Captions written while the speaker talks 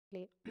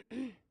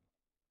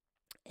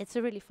it's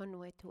a really fun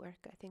way to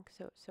work, I think.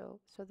 So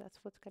that's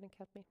what's kind of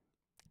kept me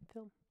in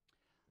film.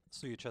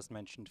 So you just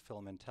mentioned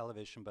film and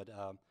television, but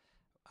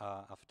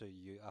after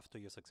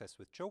your success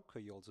with Joker,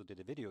 you also did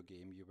a video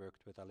game. You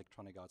worked with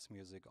Electronic Arts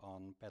Music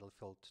on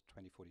Battlefield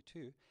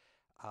 2042.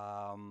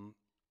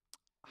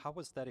 How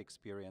was that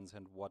experience,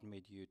 and what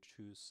made you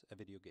choose a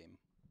video game?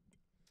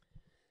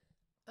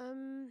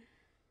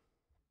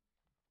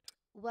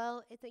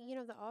 Well,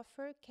 the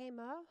offer came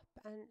up,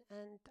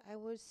 and I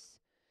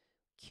was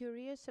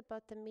curious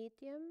about the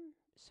medium.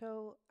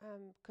 So,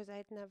 because I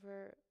had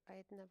never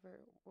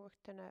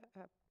worked on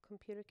a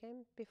computer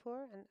game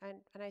before,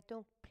 and I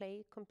don't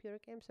play computer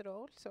games at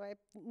all, so I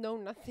know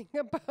nothing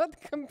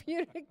about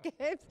computer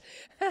games.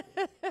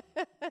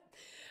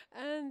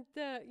 And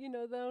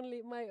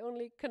my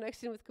only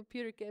connection with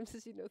computer games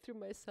is through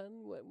my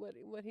son,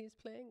 what he's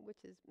playing,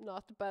 which is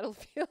not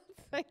Battlefield,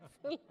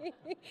 thankfully,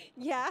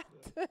 yet.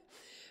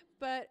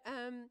 But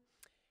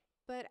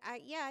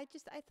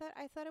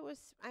I thought it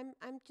was.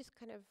 I'm just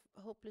kind of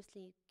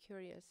hopelessly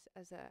curious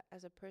as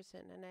a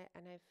person, and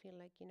I feel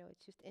like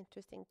it's just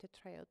interesting to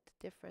try out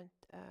different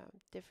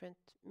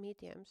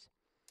mediums,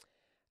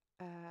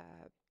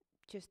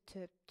 just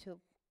to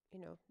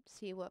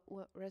see what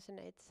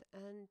resonates,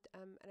 and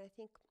I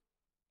think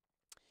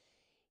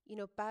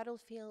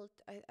Battlefield.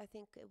 I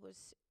think it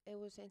was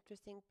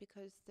interesting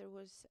because there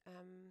was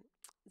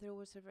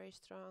a very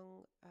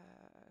strong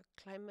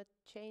climate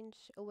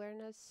change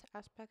awareness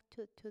aspect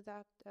to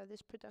that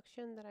this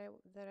production that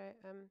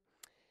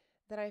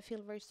I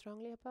feel very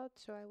strongly about.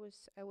 So I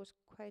was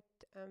quite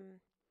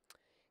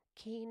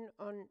keen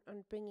on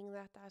bringing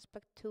that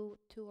aspect to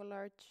a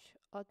large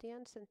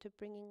audience, and to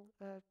bring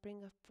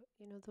up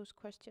those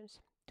questions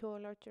to a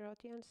larger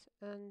audience,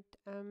 and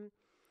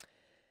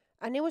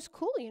it was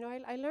cool.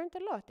 I learned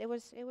a lot. It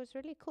was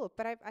really cool.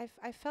 But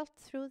I felt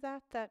through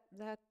that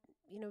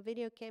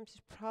video games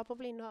is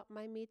probably not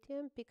my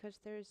medium, because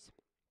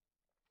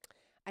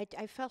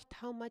I felt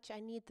how much I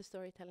need the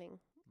storytelling,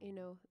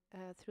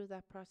 through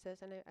that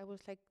process. And I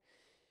was like,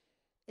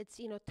 it's,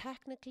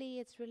 technically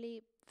it's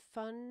really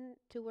fun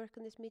to work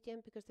in this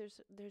medium, because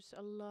there's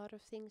a lot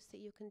of things that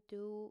you can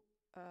do,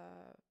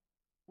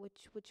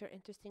 which are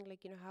interesting,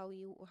 like, how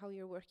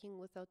you're working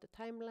without the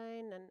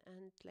timeline, and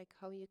like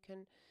how you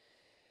can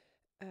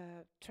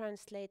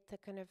translate the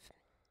kind of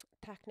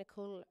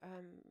technical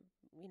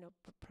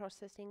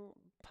processing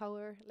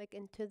power, like,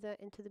 into the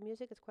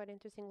music. It's quite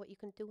interesting what you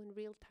can do in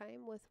real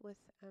time with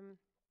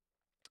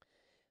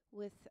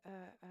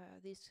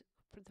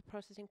the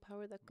processing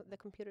power that the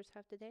computers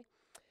have today.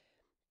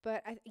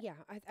 But I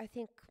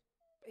think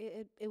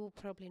it will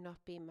probably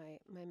not be my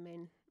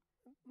main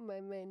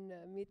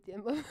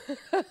medium of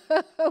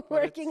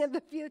working in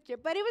the future,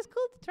 but it was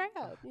cool to try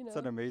out. It's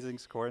an amazing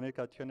score, and it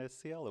got you an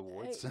SCL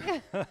Awards.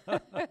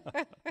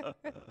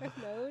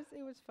 No,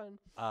 it was fun.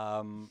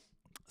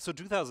 So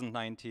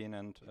 2019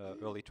 and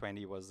early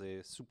 20 was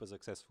a super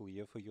successful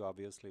year for you,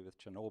 obviously, with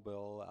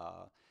Chernobyl,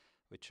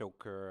 with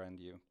Joker, and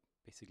you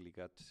basically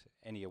got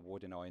any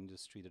award in our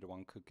industry that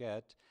one could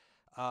get.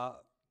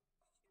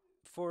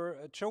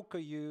 For Joker,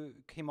 you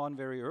came on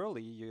very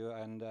early,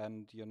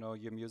 and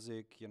your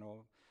music,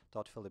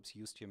 Todd Phillips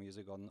used your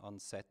music on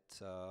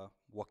set.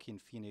 Joaquin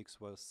Phoenix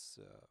was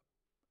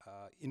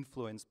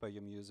influenced by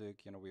your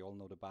music. We all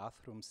know the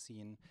bathroom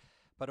scene.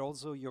 But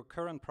also your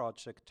current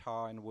project,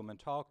 Tar and Women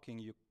Talking,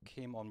 you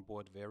came on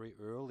board very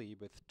early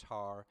with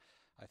Tar.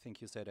 I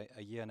think you said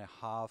a year and a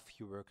half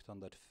you worked on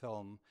that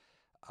film,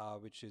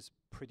 which is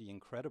pretty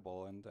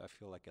incredible, and I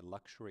feel like a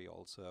luxury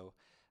also.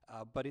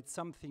 But it's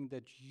something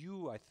that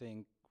you, I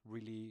think,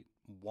 really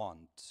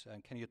want.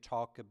 And can you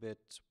talk a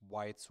bit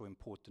why it's so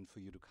important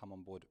for you to come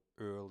on board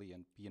early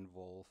and be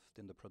involved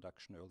in the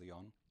production early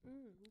on?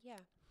 Yeah.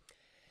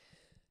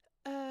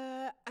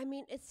 I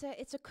mean, it's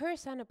a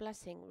curse and a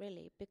blessing,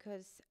 really,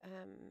 because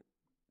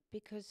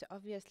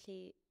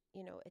obviously,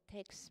 it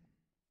takes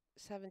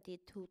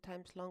 72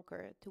 times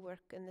longer to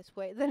work in this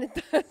way than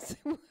it does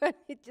when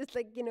you just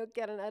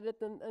get an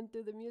edit and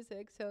do the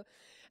music. So,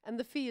 and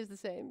the fee is the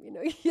same.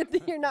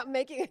 You're not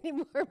making any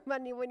more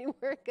money when you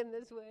work in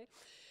this way.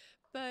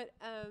 But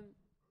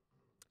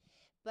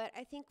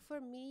I think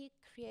for me,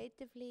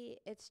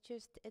 creatively, it's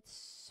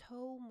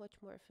so much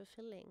more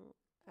fulfilling.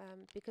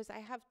 Because I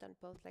have done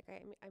both. Like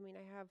I mean,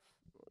 I have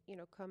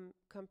come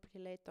pretty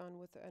late on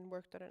with and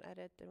worked on an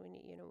edit, and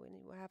when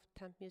you have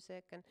temp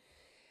music, and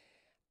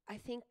I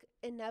think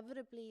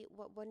inevitably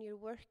when you're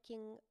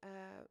working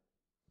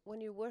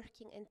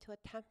into a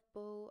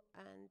tempo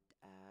and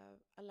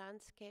a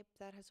landscape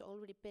that has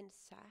already been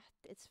set,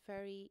 it's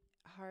very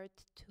hard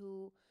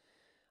to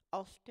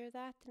alter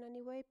that in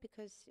any way,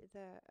 because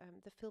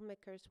the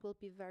filmmakers will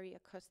be very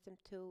accustomed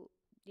to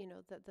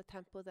the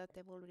tempo that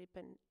they've already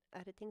been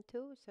editing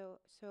to. So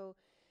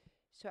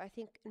I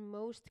think in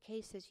most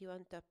cases you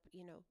end up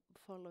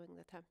following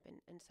the tempo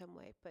in some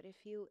way. But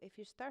if you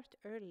start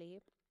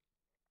early,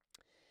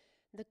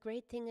 the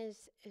great thing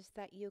is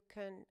that you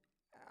can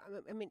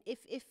I mean,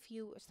 if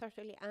you start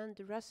really and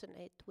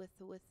resonate with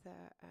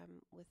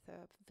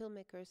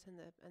filmmakers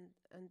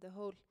and the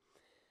whole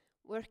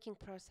working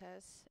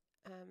process,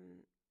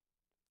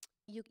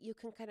 you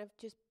can kind of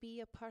just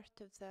be a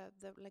part of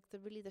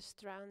the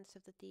strands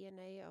of the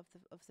DNA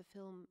of the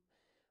film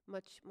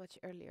much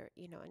earlier,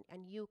 you know,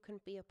 and you can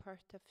be a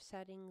part of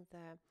setting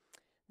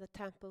the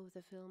tempo of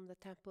the film, the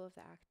tempo of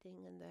the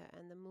acting,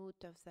 and the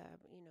mood of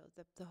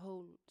the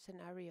whole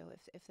scenario.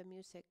 If the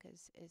music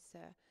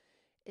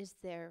is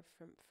there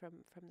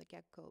from the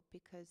get-go,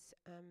 because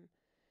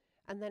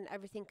and then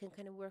everything can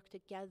kind of work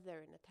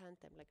together in a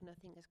tandem. Like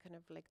nothing is kind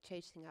of like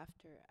chasing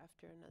after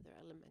another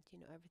element. You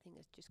know, everything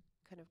is just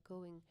kind of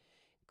going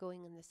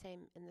in the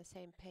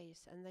same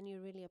pace, and then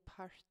you're really a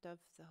part of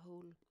the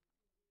whole.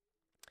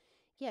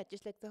 Yeah,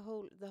 just like the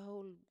whole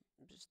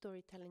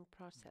storytelling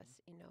process,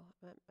 you know,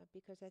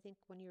 because I think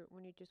when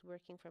you're just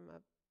working from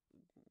a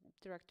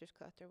director's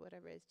cut or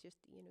whatever, it's just,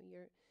 you know,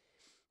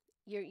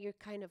 you're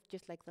kind of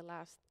just like the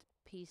last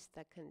piece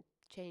that can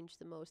change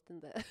the most in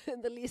the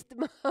in the least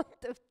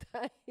amount of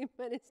time,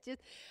 and it's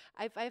just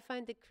I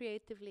find it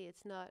creatively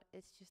it's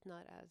just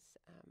not as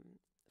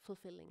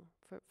fulfilling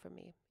for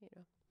me, you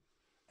know.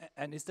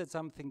 And is that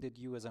something that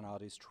you as an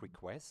artist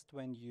request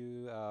when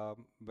you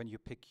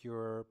pick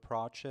your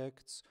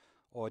projects,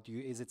 or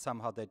is it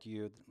somehow that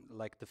you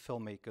like the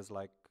filmmakers,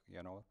 like,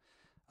 you know,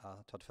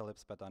 Todd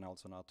Phillips, but then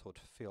also now Todd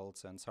Field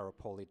and Sarah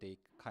Polley, they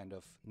kind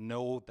of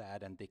know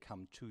that and they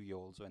come to you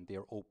also and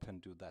they're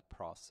open to that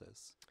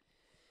process?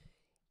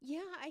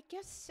 Yeah, I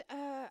guess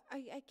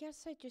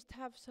I just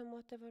have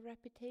somewhat of a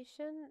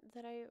reputation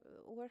that I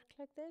work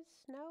like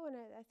this now, and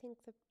I think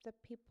the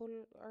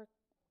people are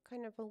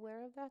kind of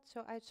aware of that.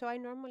 So I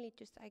normally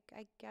just I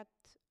get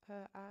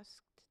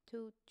asked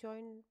to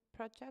join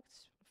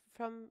projects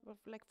from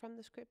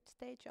the script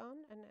stage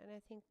on, and I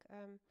think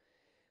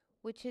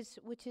which is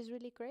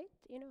really great,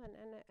 you know,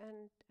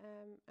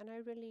 and I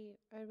really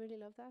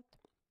love that,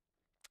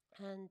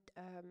 and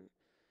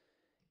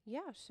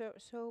yeah,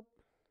 so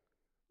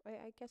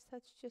I guess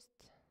that's just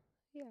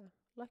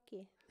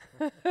lucky.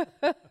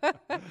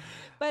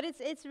 But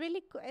it's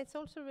really it's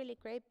also really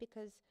great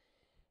because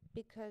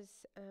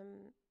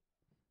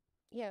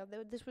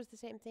this was the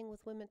same thing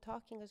with Women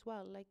Talking as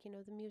well. Like, you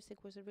know, the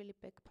music was a really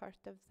big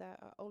part of the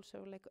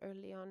also like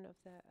early on of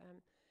the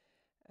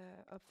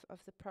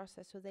of the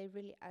process. So they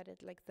really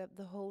added like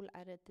the whole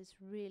added this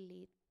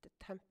really the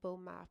tempo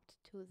mapped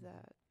to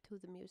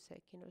the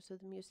music, you know. So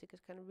the music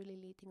is kind of really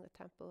leading the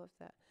tempo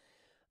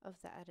of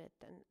the edit,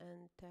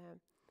 and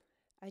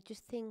I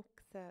just think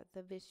the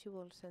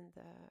visuals and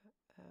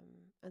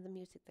the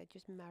music, that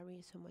just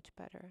marry so much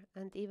better.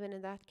 And even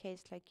in that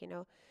case, like, you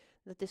know,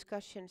 the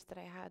discussions that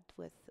I had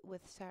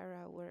with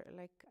Sarah were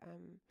like,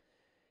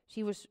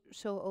 she was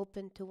so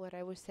open to what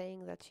I was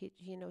saying that she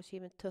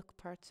even took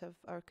parts of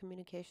our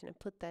communication and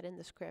put that in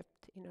the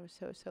script, you know.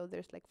 So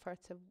there's like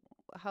parts of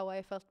how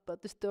I felt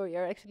about the story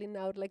are actually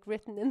now like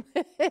written in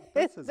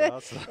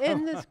awesome.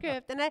 in the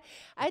script, and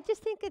I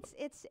just think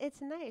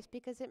it's nice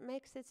because it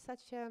makes it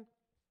such a,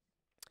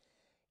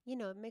 you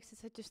know, it makes it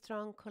such a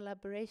strong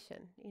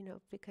collaboration, you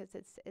know, because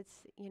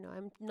it's you know,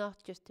 I'm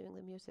not just doing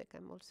the music,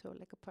 I'm also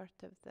like a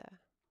part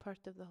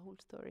of the whole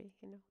story,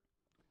 you know.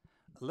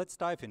 Let's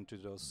dive into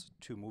those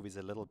two movies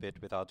a little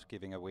bit without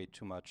giving away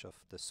too much of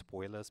the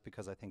spoilers,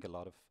 because I think a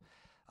lot of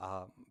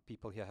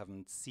people here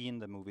haven't seen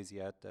the movies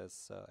yet,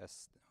 as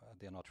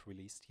they're not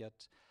released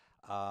yet.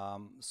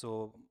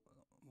 So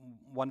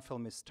one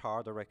film is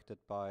Tar, directed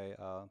by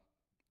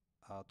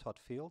Todd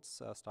Field,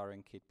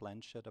 starring Cate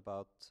Blanchett,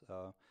 about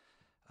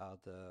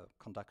the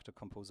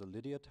conductor-composer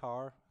Lydia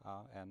Tarr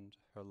and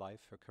her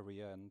life, her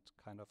career, and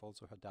kind of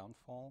also her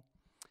downfall.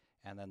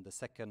 And then the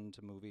second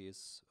movie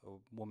is A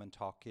Woman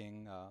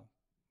Talking,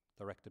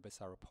 directed by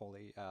Sarah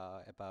Polley,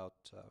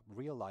 about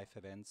real-life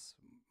events,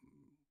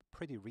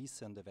 pretty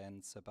recent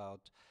events,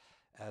 about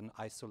an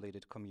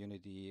isolated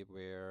community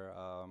where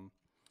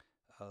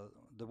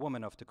the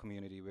women of the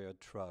community were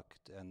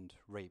drugged and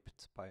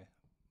raped by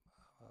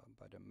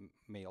the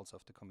males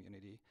of the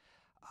community.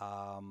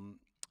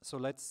 So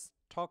let's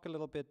talk a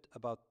little bit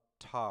about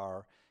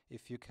Tar.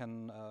 If you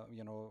can,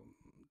 you know,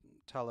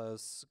 tell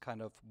us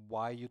kind of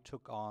why you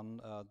took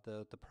on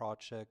the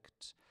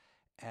project,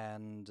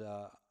 and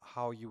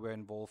how you were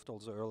involved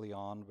also early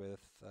on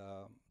with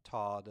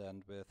Todd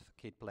and with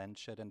Cate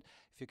Blanchett, and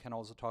if you can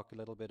also talk a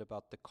little bit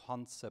about the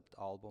concept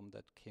album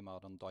that came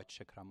out on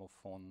Deutsche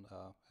Grammophon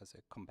as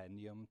a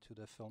compendium to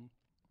the film.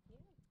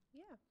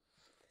 Yeah.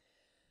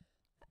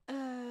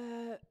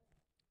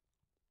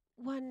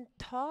 When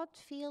Todd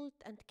Field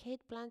and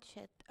Cate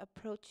Blanchett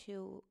approach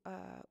you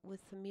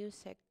with the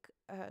music,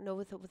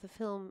 with a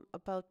film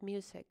about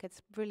music,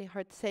 it's really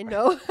hard to say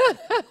no.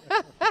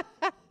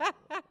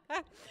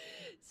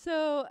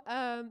 So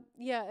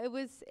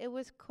it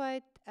was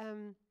quite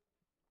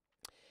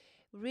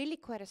really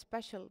quite a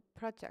special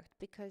project,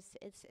 because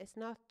it's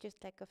not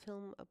just like a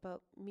film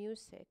about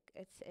music.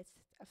 It's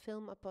a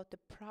film about the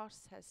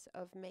process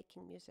of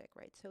making music,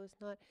 right? So it's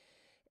not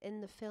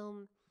in the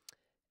film.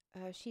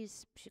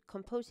 she's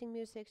composing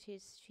music,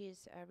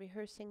 she's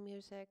rehearsing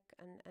music,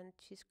 and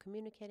she's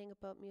communicating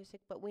about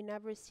music, but we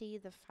never see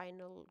the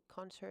final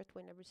concert,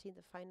 we never see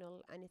the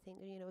final anything,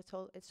 you know.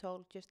 It's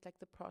all just like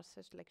the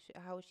process, like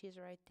how she's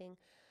writing,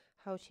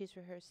 how she's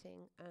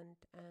rehearsing,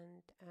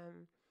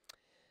 and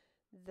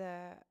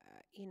the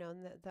you know,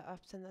 the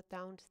ups and the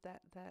downs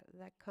that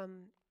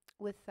come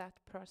with that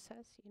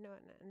process, you know.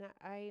 And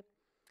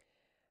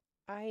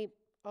I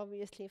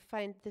obviously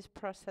find this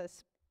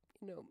process,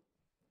 you know,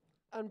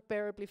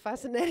 unbearably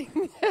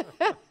fascinating.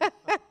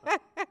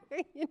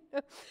 You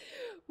know,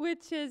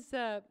 which is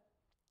I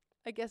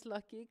guess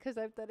lucky, because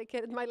I've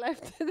dedicated my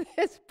life to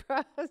this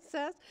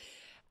process.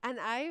 And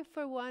I,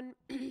 for one,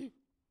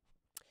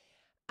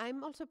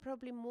 I'm also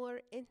probably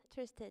more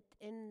interested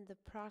in the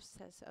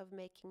process of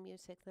making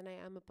music than I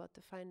am about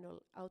the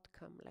final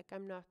outcome. Like,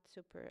 I'm not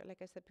super,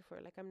 like I said before,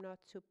 like I'm not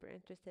super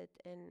interested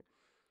in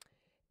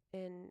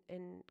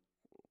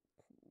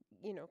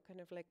you know, kind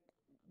of like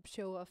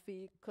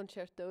show-offy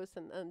concertos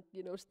and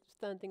you know,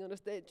 standing on a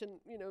stage and,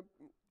 you know,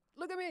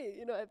 look at me,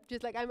 you know.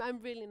 Just like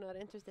I'm really not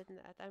interested in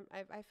that.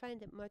 I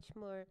find it much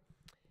more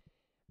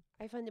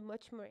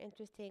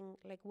interesting,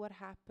 like what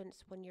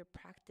happens when you're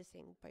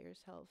practicing by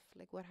yourself,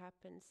 like what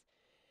happens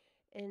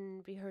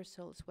in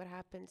rehearsals, what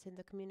happens in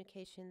the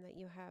communication that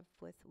you have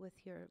with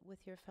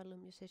your fellow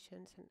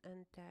musicians,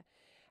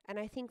 and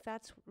I think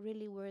that's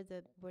really where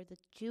the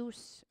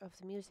juice of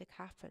the music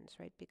happens,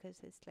 right?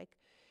 Because it's like,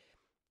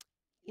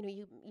 you know,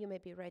 you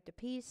maybe write a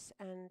piece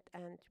and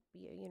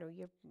you know,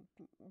 you're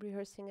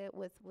rehearsing it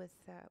with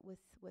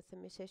the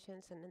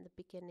musicians, and in the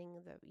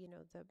beginning,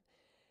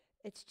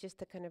 it's just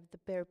the kind of the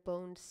bare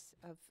bones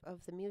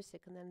of the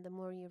music, and then the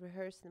more you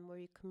rehearse, the more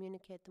you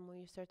communicate, the more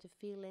you start to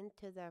feel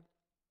into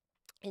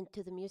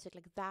the music.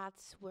 Like,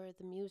 that's where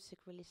the music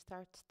really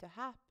starts to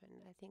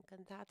happen, I think,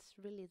 and that's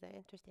really the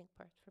interesting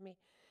part for me.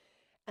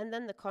 And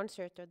then the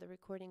concert or the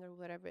recording or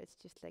whatever, it's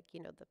just like,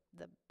 you know,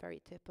 the very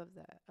tip of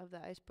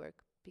the iceberg,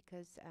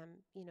 because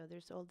you know,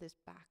 there's all this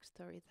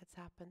backstory that's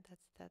happened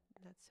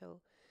that's so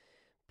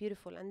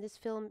beautiful. And this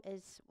film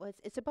is, well,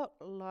 it's about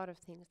a lot of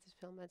things, this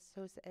film.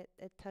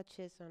 It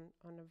touches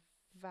on a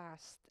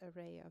vast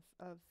array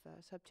of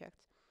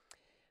subjects,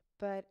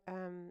 but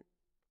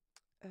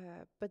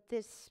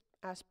this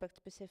aspect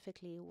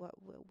specifically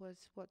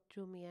was what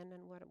drew me in,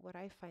 and what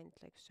I find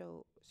like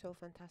so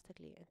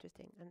fantastically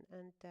interesting,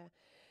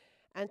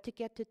 and to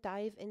get to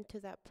dive into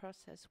that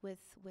process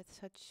with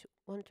such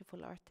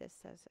wonderful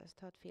artists as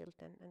Todd Field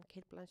and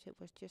Cate Blanchett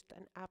was just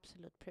an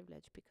absolute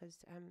privilege,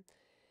 because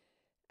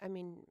I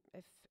mean,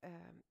 if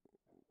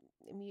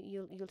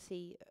you'll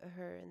see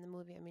her in the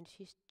movie. I mean,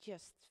 she's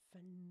just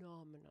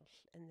phenomenal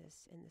in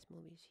this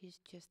movie. She's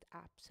just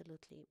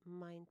absolutely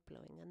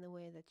mind-blowing, and the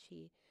way that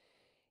she,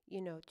 you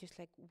know, just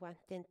like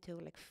went into,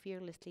 like,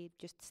 fearlessly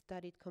just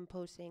studied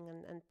composing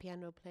and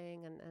piano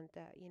playing, and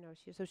you know,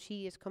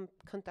 she is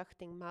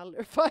conducting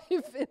Mahler 5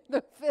 in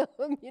the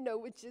film, you know,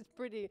 which is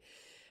pretty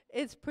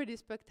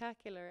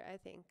spectacular, I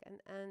think,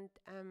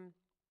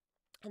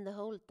 and the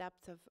whole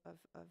depth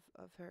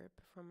of her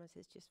performance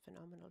is just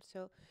phenomenal.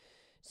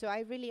 So I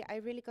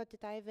really got to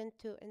dive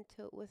into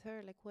with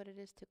her, like, what it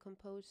is to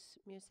compose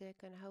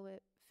music, and how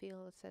it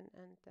feels, and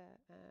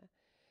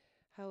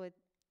how it,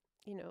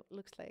 you know,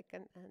 looks like,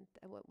 and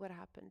what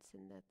happens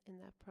in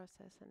that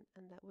process,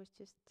 and that was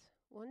just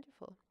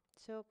wonderful.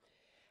 So,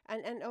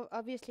 and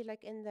obviously,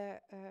 like, in the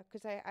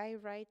because I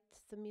write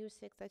the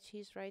music that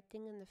she's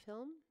writing in the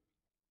film,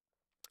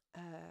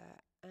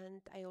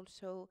 and I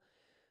also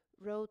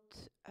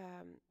wrote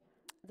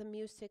the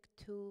music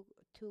to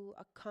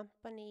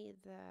accompany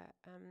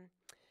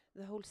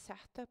the whole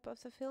setup of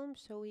the film.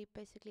 So we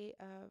basically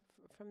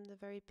from the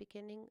very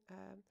beginning,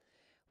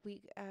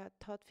 we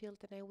Todd Field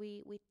and I,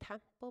 we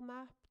tempo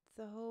mapped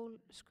the whole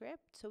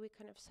script. So we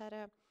kind of set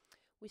a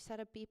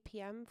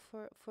BPM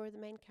for the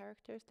main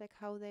characters, like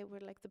how they were,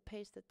 like the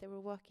pace that they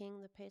were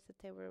walking, the pace that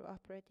they were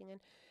operating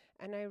in,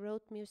 and I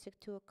wrote music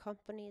to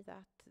accompany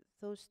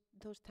those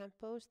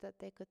tempos that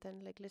they could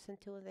then, like, listen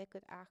to, and they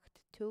could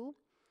act to.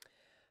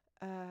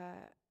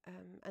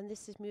 And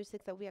this is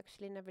music that we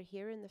actually never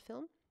hear in the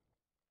film.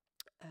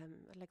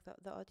 Like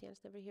the audience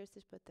never hears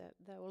this, but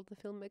all the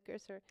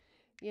filmmakers are,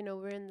 you know,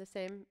 we're in the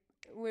same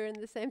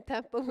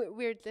tempo.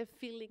 We're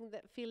feeling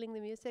the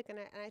music, and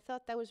I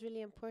thought that was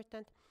really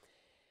important,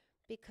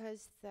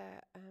 because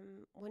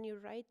when you're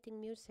writing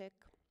music,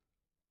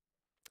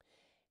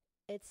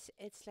 it's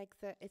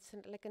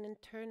like an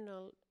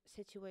internal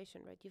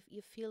situation, right?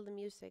 You feel the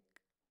music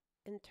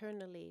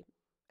internally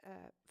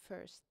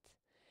first,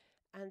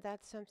 and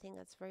that's something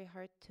that's very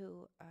hard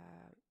to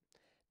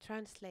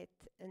translate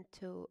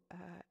into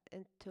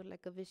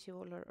like a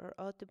visual or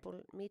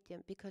audible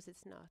medium, because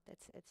it's not.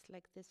 It's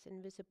like this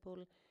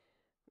invisible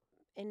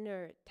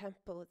inner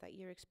tempo that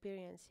you're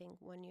experiencing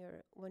when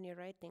you're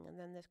writing, and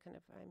then there's kind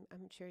of,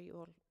 I'm sure you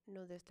all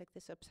know this, like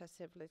this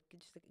obsessive, like it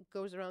just, like, it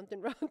goes around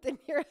and round in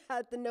your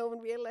head, and no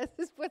one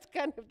realizes what's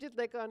kind of just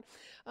like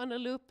on a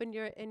loop in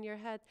your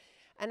head.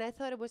 And I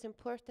thought it was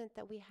important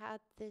that we had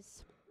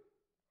this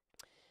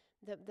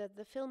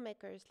the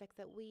filmmakers, like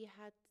that we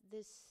had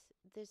this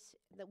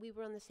that we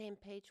were on the same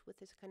page with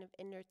this kind of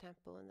inner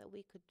tempo, and that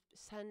we could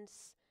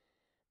sense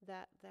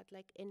that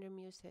like inner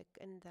music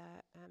and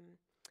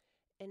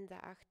in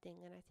the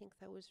acting. And I think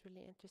that was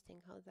really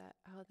interesting how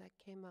that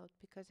came out,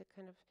 because it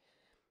kind of,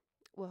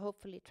 well,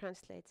 hopefully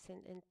translates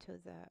into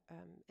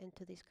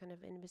these kind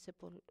of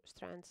invisible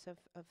strands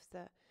of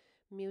the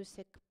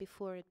music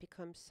before it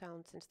becomes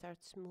sounds and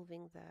starts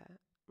moving there,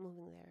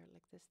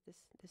 like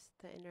this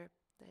the inner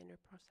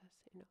process,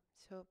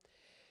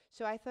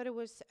 so I thought it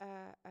was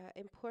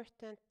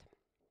important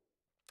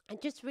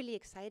and just really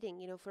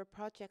exciting, for a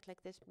project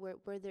like this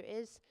where there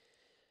is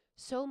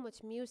so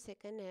much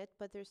music in it,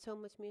 but there's so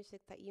much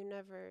music that you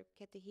never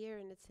get to hear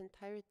in its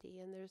entirety,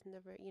 and there's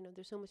never,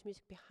 there's so much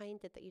music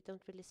behind it that you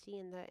don't really see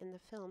in the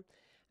film.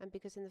 And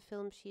because in the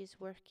film she's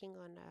working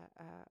on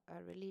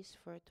a release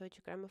for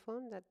Deutsche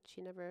Grammophon that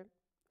she never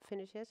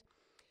finishes,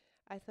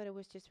 I thought it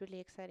was just really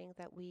exciting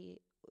that we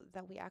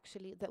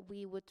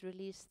would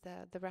release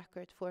the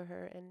record for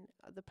her in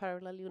the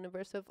parallel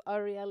universe of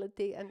our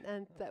reality,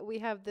 and that we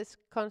have this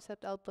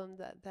concept album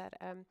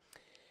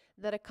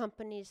that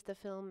accompanies the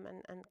film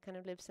and kind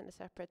of lives in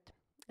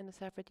a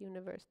separate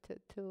universe to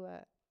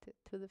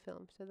the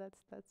film. So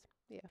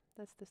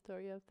that's the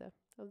story of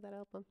that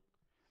album.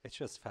 It's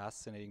just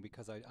fascinating,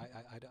 because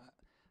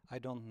I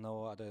don't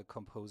know other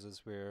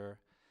composers where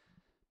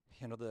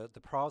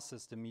the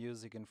process, the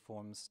music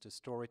informs the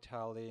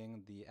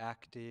storytelling, the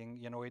acting.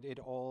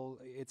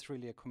 It's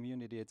really a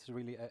community. It's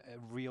really a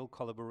real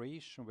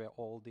collaboration where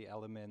all the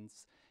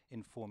elements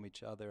inform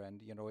each other.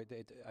 And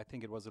I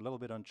think it was a little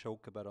bit on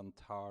joke, but on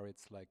Tar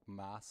it's like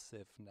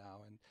massive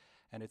now,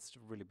 and it's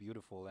really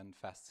beautiful and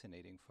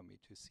fascinating for me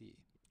to see.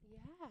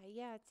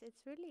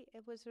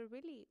 It was a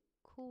really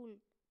cool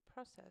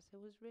process. It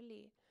was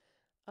really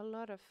a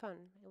lot of fun.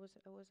 It was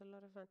a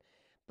lot of fun.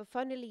 But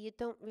funnily, you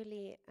don't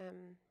really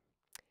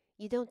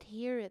you don't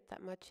hear it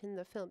that much in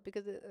the film,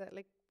 because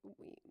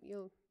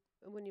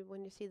when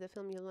you see the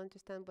film, you'll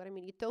understand what I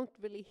mean. You don't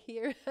really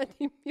hear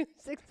any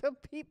music, so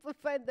people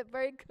find that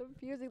very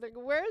confusing. Like,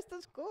 where's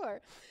the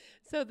score?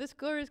 So the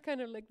score is kind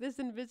of like this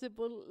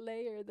invisible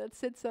layer that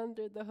sits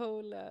under the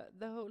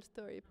whole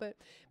story. But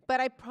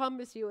I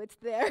promise you, it's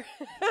there.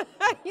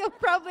 You'll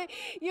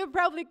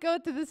probably go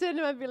to the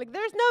cinema and be like,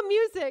 "There's no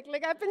music."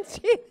 Like, I've been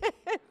cheated,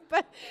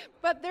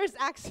 but there's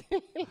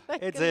actually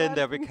like it's in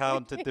there. We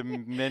counted the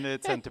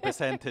minutes and the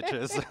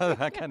percentages.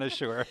 I'm kind of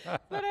sure.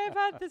 But I've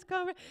had this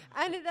conversation,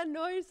 and it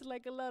annoys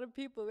like a lot of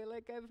people.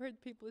 Like, I've heard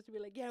people be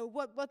like, "Yeah,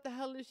 what the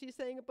hell is she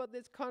saying about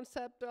this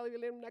concept? I'll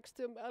live next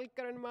to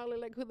Algar and Mali.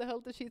 Like, who the hell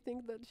does she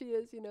think that she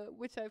is?"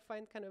 Which I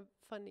find kind of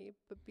funny,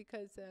 but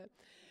because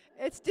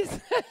it's just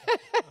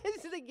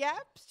it's like, yeah,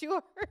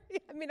 sure.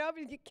 I mean,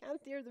 obviously you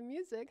can't hear the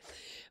music,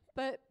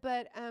 but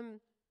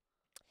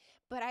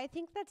I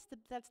think that's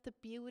the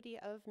beauty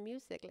of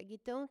music. Like, you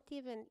don't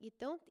even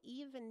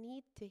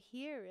need to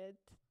hear it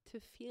to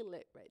feel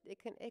it, right?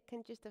 It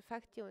can just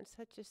affect you in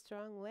such a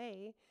strong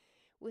way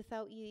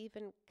without you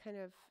even kind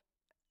of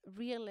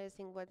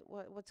realizing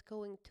what's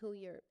going to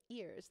your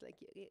ears. Like,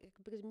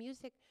 because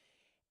music,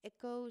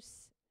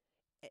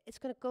 it's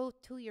going to go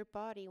to your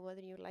body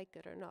whether you like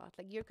it or not.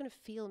 Like, you're going to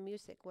feel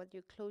music whether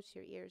you close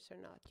your ears or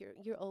not.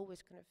 You're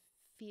always going to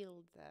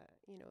feel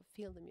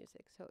the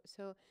music.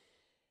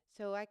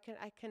 So I can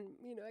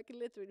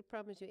literally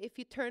promise you, if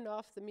you turn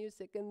off the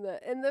music in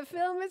the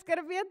film, it's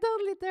gonna be a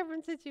totally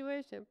different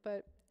situation.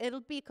 But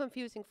it'll be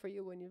confusing for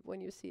you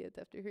when you see it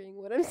after hearing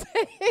what I'm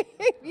saying.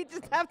 You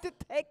just have to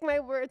take my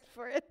word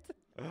for it.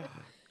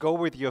 Go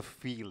with your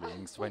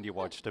feelings when you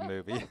watch the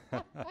movie.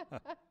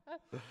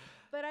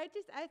 But I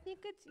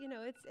think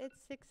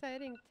it's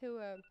exciting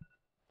to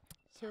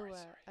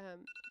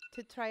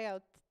try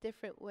out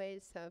different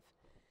ways of.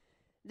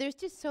 There's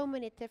just so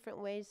many different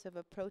ways of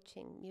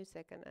approaching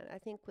music, and I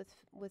think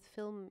with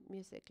film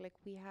music, like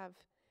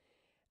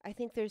I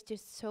think there's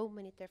just so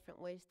many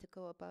different ways to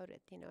go about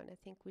it, and I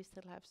think we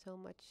still have so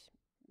much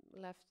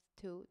left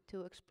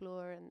to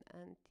explore and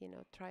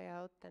try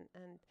out,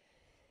 and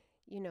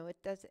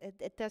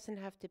it doesn't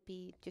have to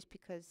be just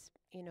because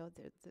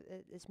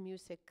it's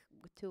music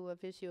to a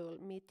visual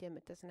medium.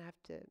 It doesn't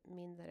have to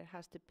mean that it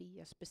has to be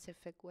a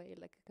specific way.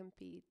 Like, it can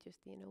be just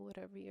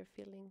whatever you're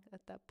feeling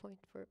at that point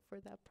for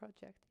that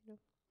project.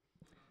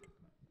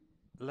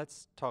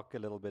 Let's talk a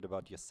little bit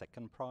about your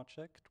second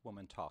project,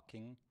 Woman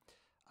Talking.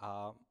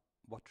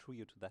 What drew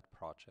you to that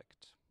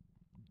project?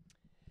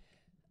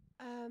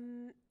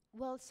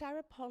 Well,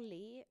 Sarah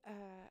Polley,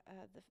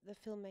 the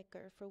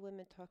filmmaker for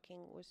Women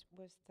Talking, was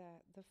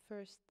the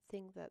first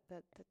thing that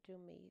drew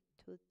me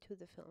to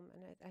the film,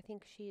 and I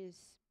think she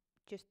is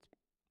just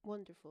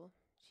wonderful.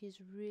 She's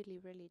really,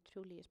 really,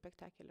 truly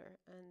spectacular,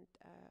 and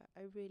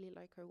I really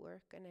like her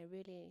work, and I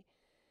really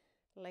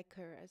like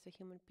her as a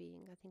human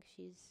being. I think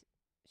she's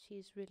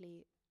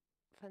really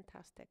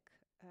fantastic,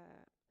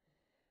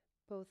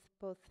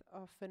 both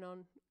off and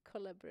on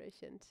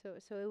collaboration. So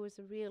it was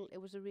a real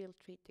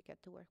treat to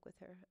get to work with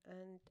her,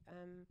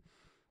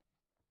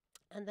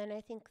 And then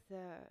I think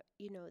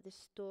the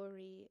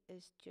story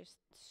is just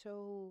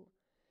so,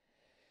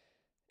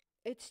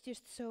 it's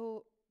just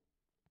so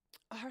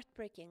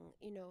heartbreaking,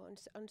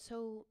 on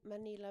so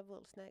many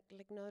levels.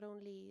 Like not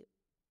only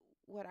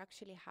what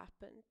actually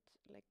happened,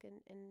 like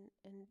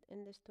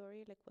in the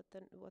story, like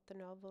what the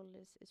novel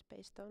is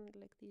based on.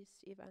 Like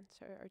these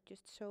events are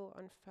just so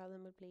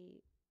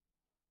unfathomably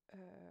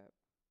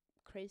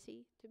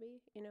crazy to me,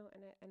 and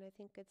I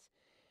think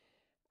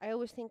I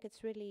always think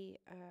it's really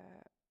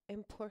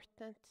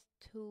important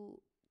to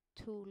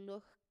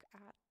look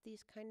at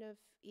these kind of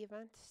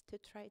events, to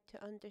try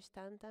to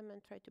understand them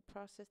and try to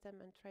process them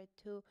and try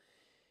to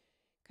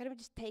kind of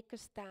just take a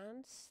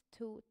stance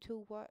to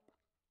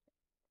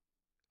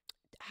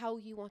how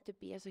you want to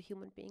be as a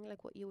human being,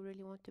 like what you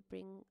really want to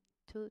bring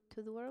to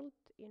the world,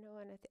 and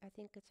I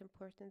think it's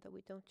important that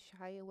we don't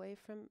shy away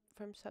from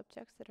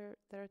subjects that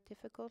are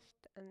difficult,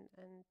 and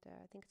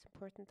I think it's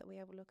important that we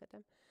have a look at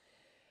them.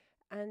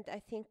 And I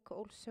think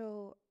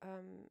also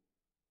on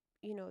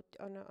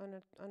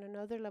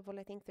another level,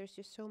 I think there's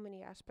just so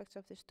many aspects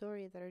of the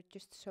story that are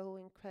just so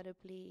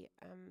incredibly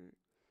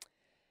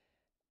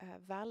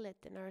valid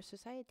in our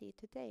society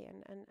today,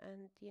 and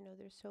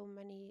there's so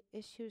many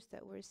issues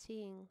that we're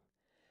seeing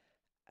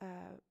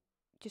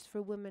just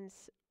for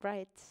women's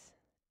rights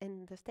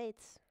in the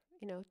States.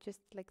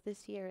 Just like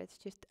this year, it's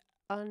just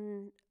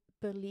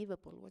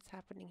unbelievable what's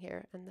happening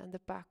here, and then the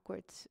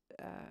backwards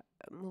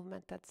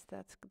movement that's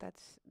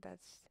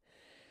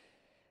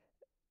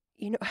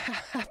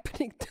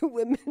happening to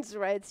women's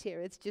rights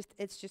here. It's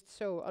just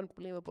so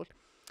unbelievable,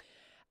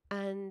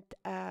 and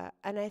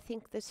I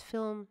think this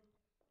film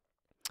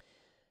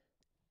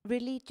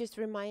really just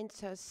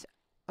reminds us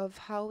of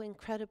how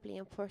incredibly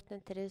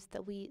important it is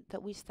that we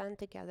stand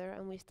together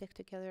and we stick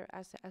together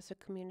as a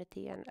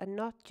community, and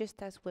not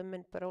just as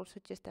women but also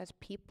just as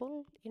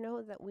people,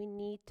 that we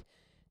need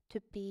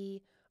to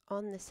be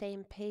on the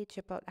same page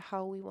about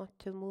how we want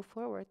to move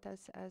forward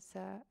as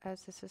a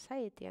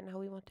society, and how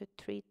we want to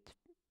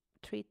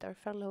treat our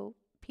fellow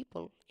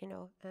people,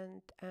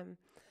 and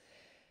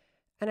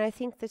I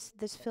think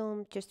this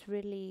film just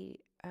really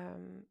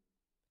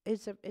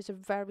is a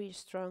very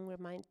strong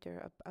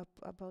reminder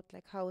about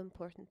like how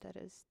important that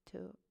is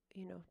to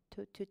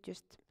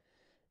just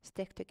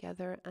stick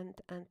together and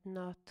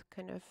not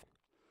kind of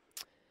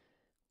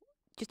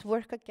just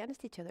work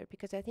against each other,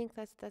 because I think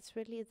that's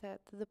really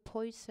the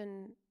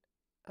poison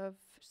of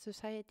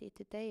society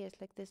today, is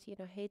like this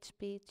hate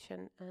speech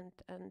and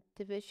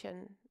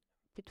division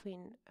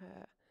between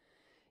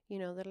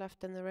the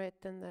left and the right,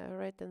 and the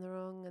right and the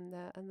wrong, and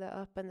the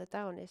up and the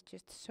down is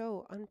just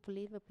so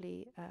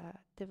unbelievably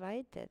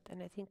divided.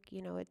 And I think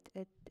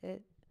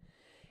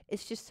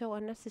it's just so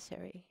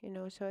unnecessary.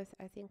 So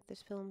I think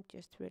this film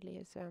just really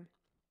is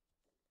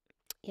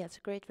it's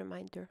a great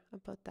reminder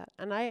about that.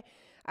 And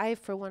I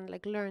for one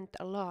learned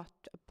a lot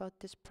about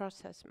this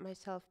process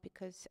myself,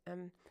 because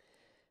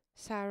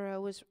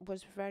Sarah was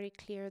very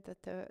clear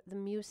that the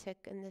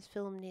music in this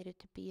film needed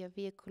to be a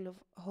vehicle of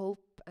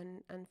hope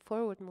and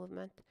forward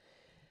movement.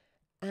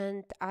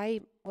 And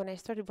when I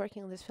started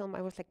working on this film,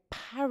 I was like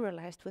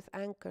paralyzed with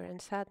anger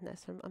and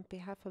sadness on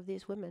behalf of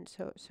these women.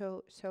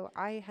 So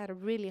I had a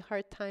really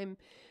hard time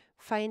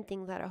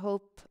finding that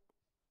hope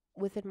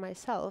within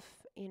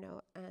myself,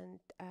 and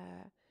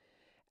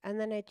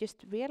then I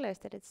just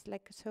realized that it's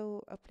like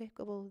so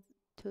applicable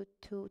to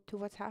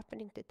what's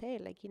happening today.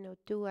 Like,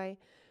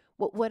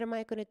 what am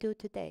I going to do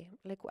today?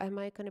 Like, am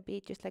I going to be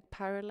just like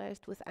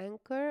paralyzed with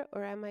anger,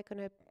 or am I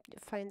going to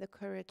find the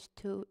courage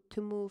to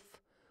move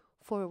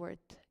forward,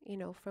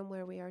 from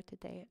where we are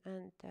today?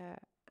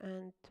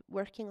 And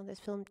working on this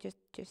film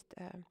just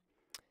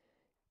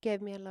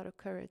gave me a lot of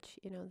courage,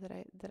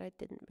 that I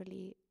didn't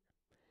really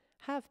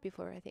have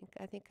before. I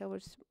think I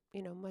was,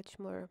 much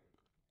more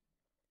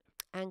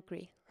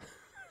angry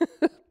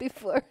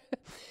before.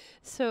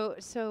 So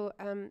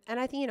and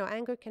I think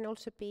anger can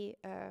also be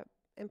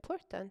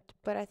important,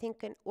 but I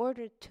think in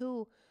order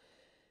to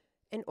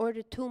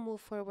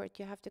move forward,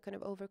 you have to kind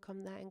of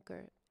overcome the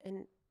anger,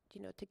 and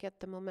to get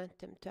the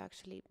momentum to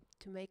actually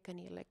to make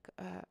any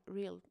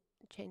real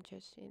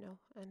changes,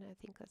 and I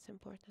think that's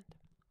important.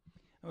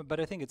 But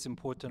I think it's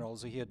important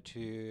also here to,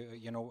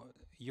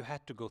 you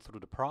had to go through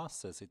the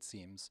process, it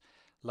seems.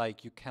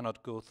 Like, you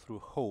cannot go through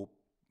hope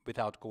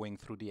without going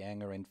through the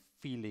anger and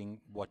feeling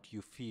what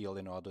you feel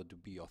in order to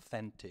be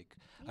authentic.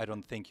 Yeah. I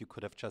don't think you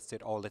could have just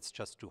said, oh, let's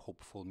just do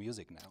hopeful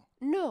music now.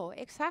 No,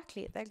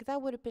 exactly. Like,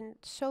 that would have been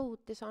so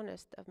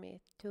dishonest of me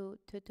to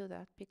do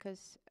that,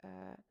 because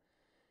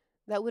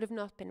that would have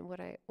not been what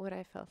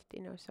I felt,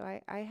 So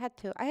I had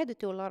to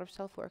do a lot of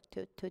self-work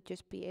to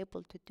just be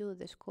able to do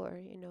the score,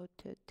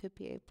 to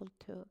be able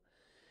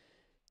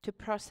to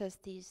process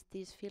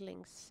these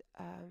feelings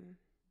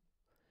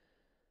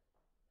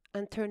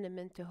and turn them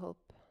into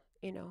hope,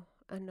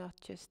 and not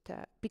just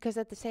because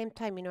at the same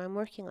time, I'm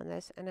working on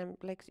this, and I'm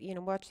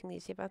watching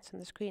these events on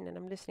the screen, and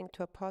I'm listening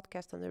to a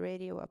podcast on the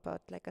radio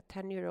about like a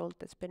 10-year-old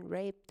that's been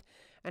raped,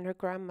 and her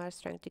grandma is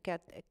trying to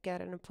get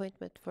an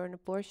appointment for an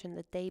abortion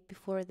the day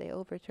before they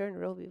overturn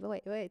Roe v.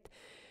 Wade.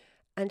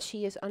 and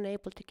she is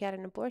unable to get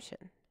an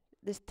abortion.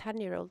 This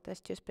 10-year-old has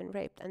just been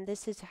raped, and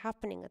this is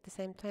happening at the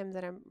same time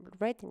that I'm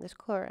writing this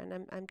score, and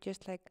I'm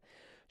just like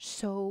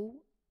so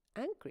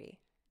angry,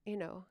 you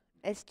know.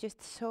 It's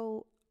just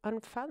so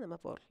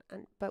unfathomable,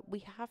 but we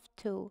have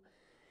to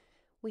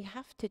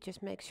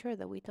just make sure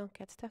that we don't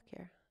get stuck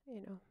here,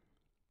 you know.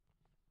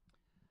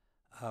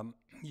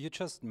 You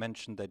just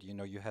mentioned that, you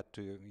know, you had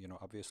to, you know,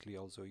 obviously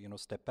also, you know,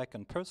 step back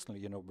and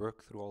personally, you know,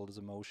 work through all those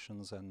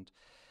emotions. And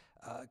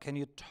can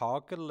you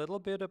talk a little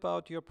bit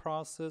about your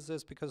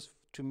processes? Because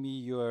to me,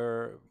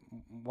 you're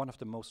one of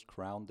the most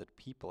grounded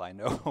people I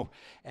know.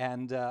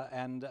 and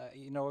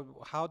you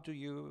know, how do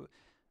you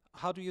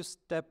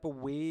step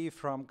away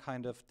from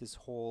kind of this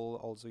whole,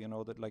 also, you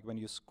know, that like when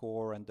you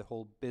score and the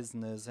whole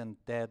business and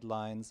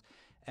deadlines,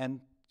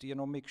 and, you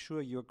know, make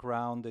sure you're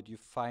grounded, you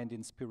find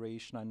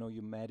inspiration. I know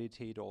you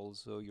meditate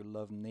also, you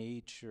love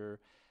nature.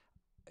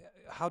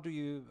 How do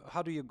you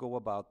go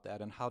about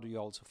that, and how do you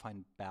also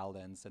find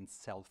balance and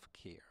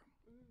self-care?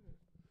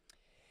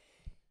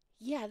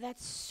 Yeah,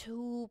 that's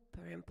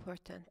super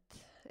important.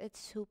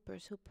 It's super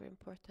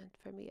important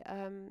for me.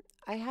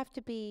 I have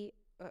to be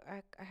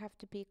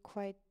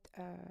quite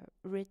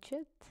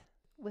rigid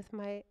with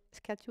my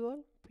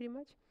schedule, pretty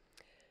much.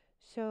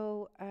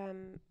 So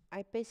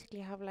I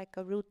basically have like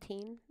a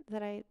routine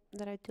that I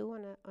do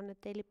on a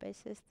daily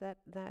basis. That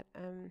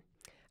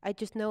I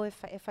just know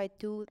if I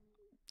do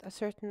a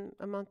certain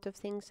amount of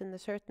things in a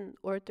certain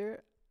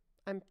order,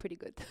 I'm pretty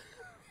good.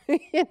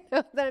 You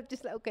know, then I'm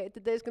just like, okay,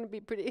 today's gonna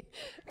be pretty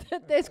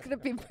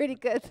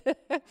good.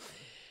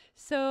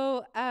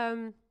 So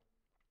I'm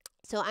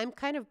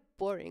kind of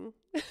boring.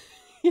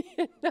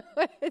 You know,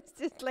 it's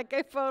just like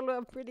I follow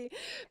a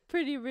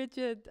pretty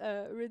rigid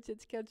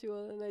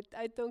schedule, and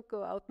I don't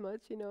go out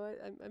much. You know,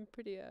 I'm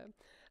pretty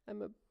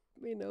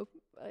you know,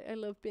 I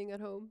love being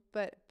at home,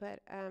 but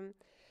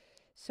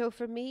so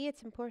for me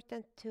it's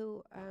important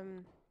to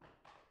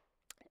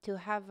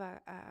have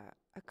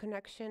a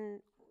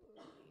connection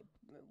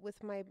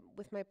with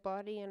my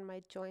body and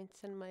my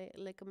joints and my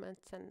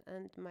ligaments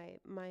and my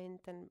mind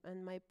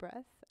and my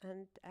breath,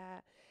 and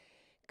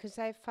because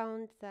I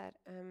found that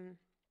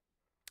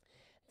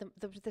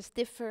the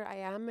stiffer I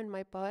am in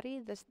my body,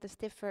 the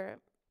stiffer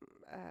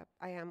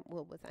I am,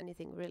 well, with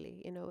anything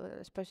really, you know,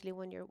 especially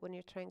when you're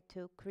trying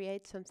to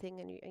create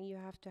something, and you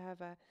have to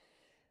have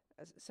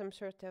some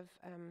sort of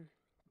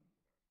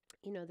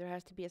you know, there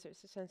has to be a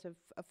sense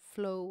of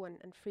flow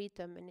and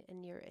freedom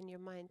in your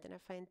mind, and I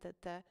find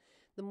that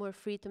the more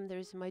freedom there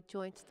is in my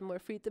joints, the more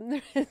freedom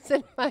there is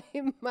in my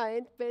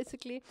mind,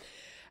 basically.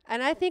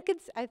 And I think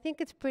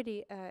it's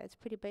pretty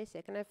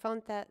basic, and I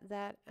found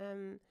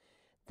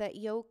that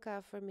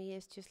yoga for me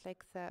is just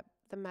like the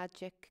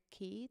magic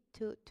key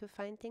to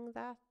finding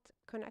that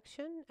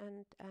connection,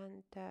 and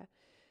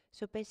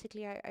so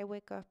basically I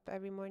wake up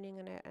every morning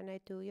and I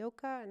do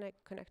yoga, and I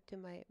connect to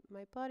my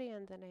body,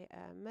 and then I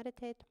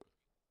meditate,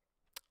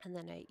 and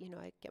then I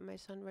get my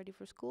son ready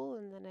for school,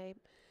 and then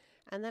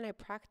I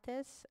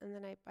practice, and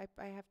then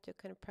I have to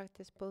kind of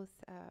practice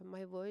both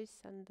my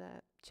voice and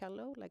the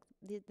cello. Like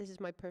this is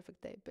my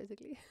perfect day,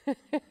 basically.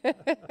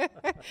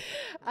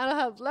 I'll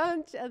have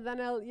lunch, and then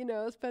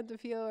I'll spend a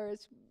few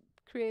hours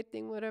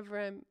creating whatever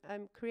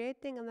I'm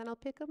creating, and then I'll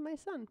pick up my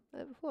son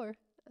at 4,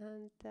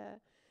 and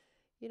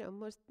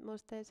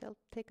most days I'll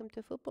take him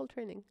to football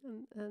training,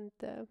 and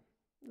then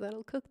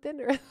I'll cook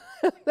dinner.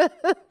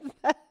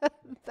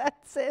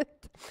 That's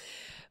it.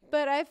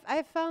 But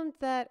I found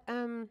that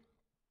I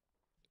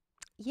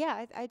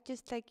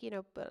just like,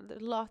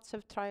 lots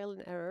of trial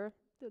and error,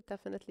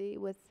 definitely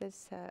with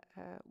this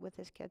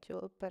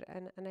schedule. But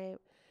and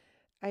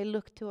I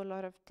look to a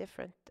lot of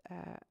different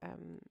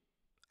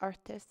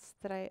artists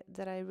that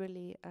I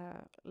really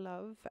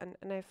love,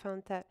 and I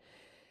found that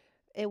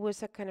it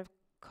was a kind of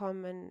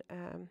common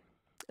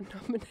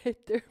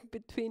denominator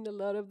between a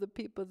lot of the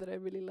people that I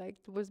really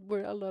liked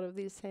were a lot of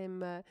these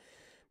same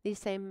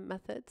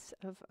methods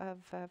of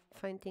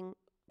finding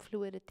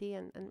fluidity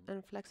and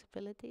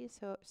flexibility.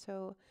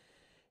 So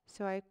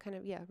I kind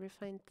of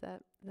refined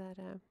that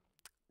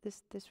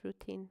this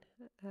routine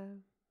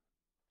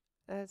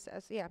as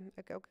I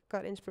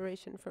got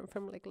inspiration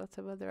from like lots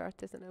of other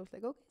artists, and I was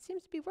like, okay, it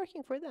seems to be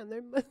working for them.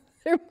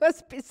 There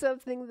must be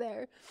something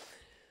there.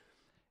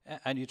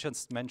 And you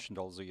just mentioned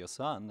also your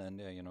son, and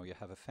you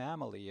have a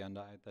family, and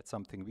that's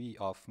something we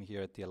often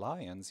hear at the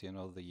Alliance.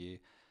 The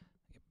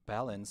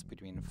balance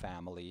between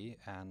family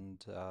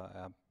and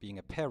being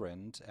a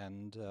parent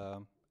and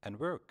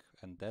work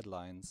and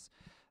deadlines.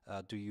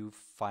 Do you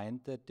find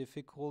that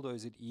difficult, or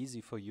is it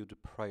easy for you to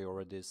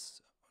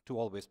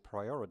always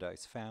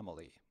prioritize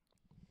family?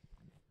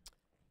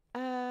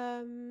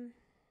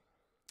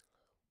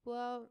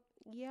 Well,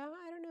 yeah,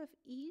 I don't know if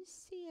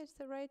easy is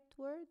the right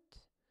word.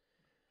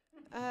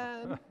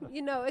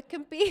 It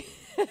can be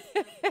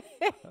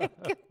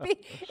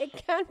it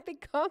can be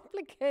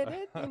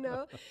complicated,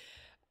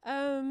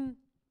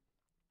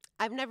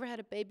 I've never had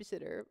a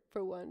babysitter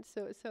for one,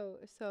 so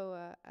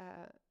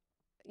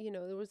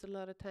there was a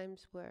lot of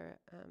times where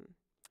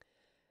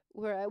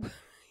I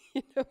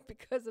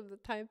because of the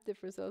time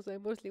difference. Also,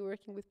 I'm mostly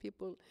working with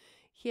people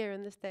here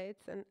in the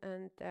States, and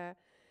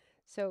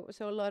so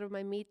a lot of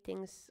my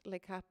meetings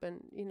like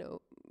happen,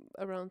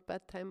 around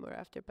bedtime or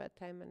after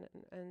bedtime,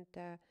 and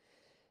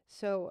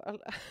so a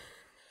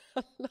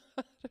lot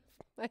of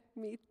my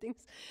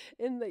meetings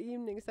in the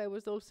evenings, I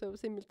was also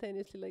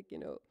simultaneously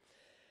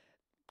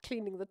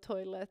cleaning the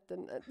toilet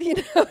and doing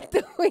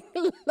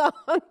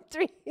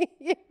laundry,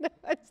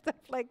 and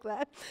stuff like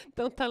that.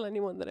 Don't tell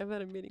anyone that I've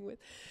had a meeting with,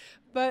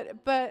 but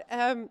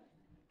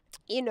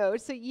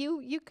so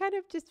you kind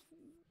of just,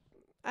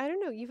 I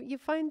don't know, you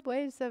find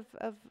ways of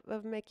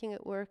making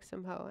it work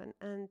somehow,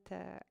 and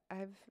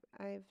I've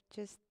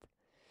just,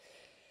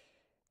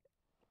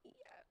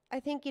 I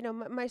think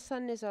my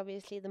son is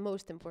obviously the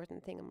most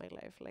important thing in my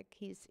life. Like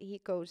he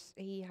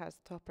has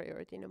top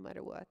priority no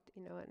matter what,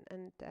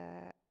 and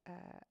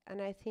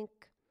I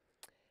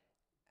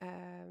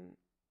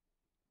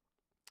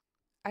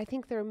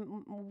think there are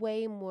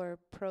way more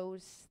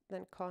pros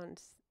than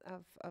cons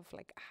of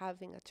like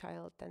having a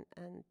child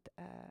and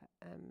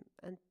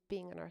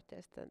being an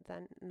artist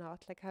than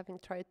not. Like having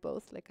tried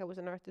both, like I was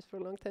an artist for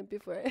a long time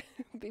before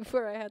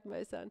before I had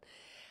my son,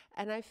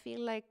 and I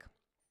feel like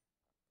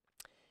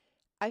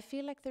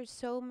there's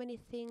so many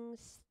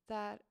things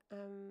that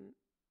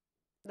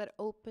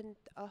opened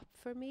up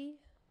for me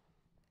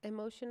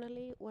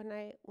emotionally when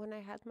I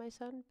had my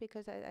son,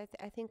 because I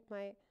think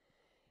my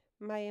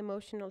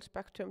emotional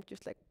spectrum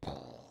just like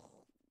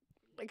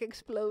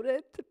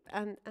exploded,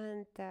 and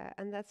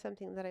that's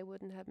something that I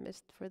wouldn't have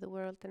missed for the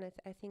world. And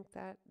I think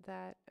that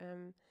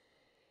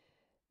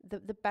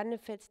the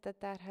benefits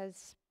that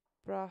has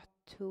brought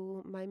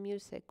to my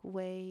music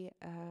way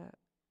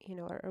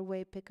are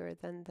way bigger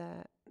than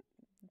the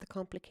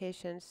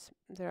complications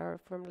there are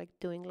from like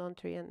doing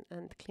laundry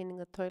and cleaning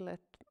the toilet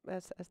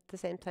as the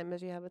same time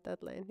as you have a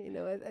deadline.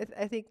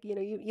 I think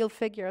you'll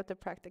figure out the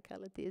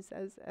practicalities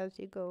as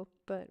you go,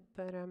 but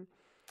I'm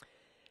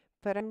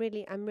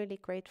really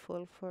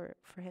grateful for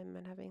him,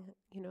 and having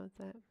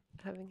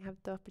had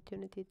the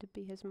opportunity to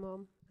be his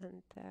mom,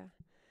 and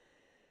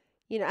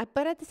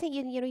but at the same,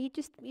 you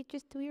just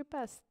do your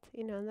best,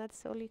 and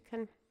that's all you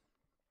can.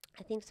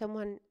 I think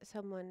someone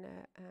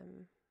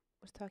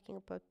was talking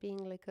about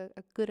being like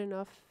a good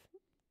enough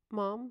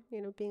mom,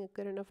 being a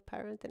good enough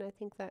parent, and I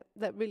think that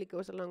really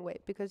goes a long way,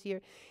 because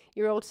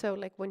you're also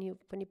like, when you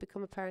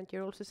become a parent,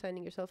 you're also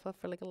signing yourself up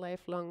for like a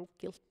lifelong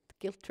guilt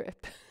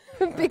trip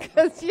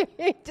because you're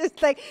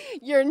just like,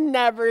 you're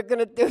never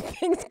gonna do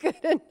things good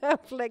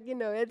enough, like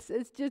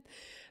it's just,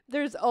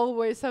 there's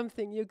always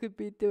something you could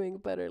be doing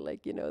better,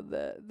 like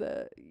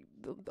the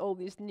all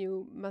these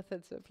new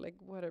methods of like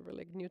whatever,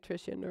 like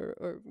nutrition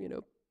or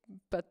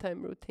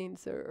bedtime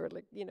routines or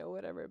like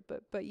whatever,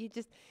 but you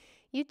just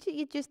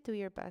do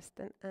your best,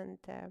 and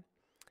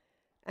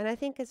I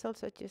think it's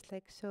also just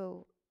like,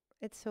 so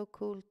it's so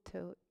cool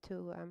to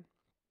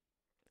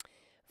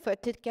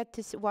get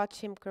to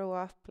watch him grow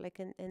up like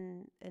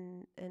in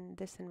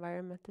this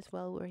environment as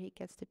well, where he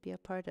gets to be a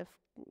part of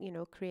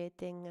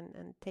creating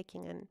and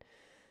taking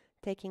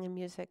in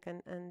music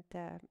and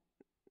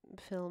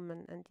film,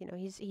 and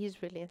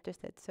he's really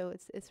interested, so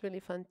it's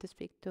really fun to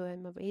speak to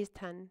him about. He's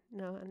 10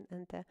 now,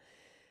 and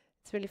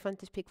it's really fun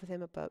to speak with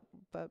him about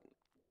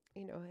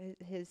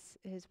his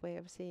way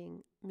of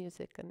seeing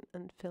music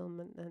and film,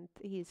 and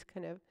he's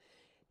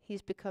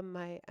become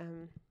my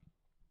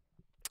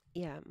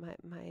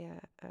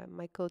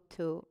my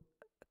go-to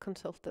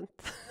consultant.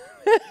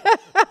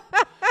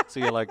 So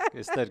you're like,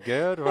 is that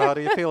good, or how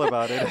do you feel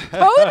about it?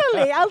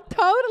 Totally, I'll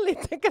totally,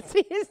 because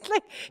he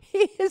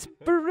is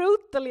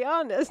brutally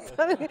honest.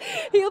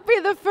 He'll be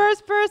the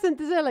first person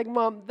to say like,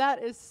 Mom,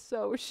 that is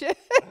so shit.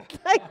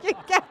 Like, you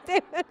can't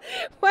even,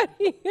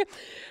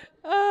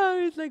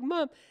 he's like,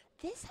 Mom,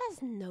 this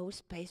has no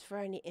space for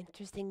any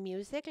interesting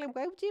music. Like,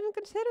 why would you even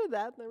consider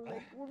that? And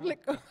I'm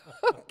like,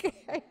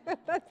 okay,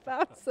 that's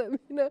awesome.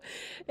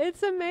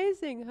 It's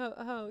amazing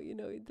how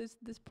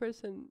this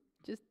person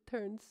just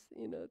turns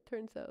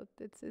out.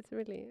 It's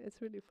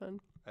really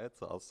fun.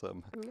 That's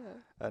awesome. Yeah.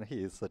 And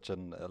he is such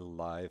an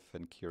alive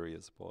and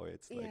curious boy.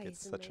 It's like,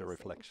 it's such amazing. a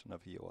reflection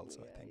of you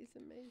also, I think. He's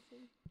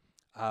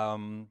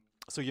amazing.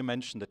 So you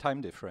mentioned the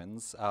time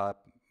difference,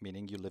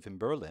 meaning you live in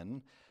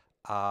Berlin.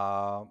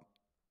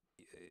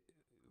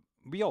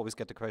 We always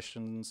get the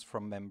questions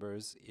from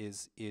members,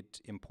 is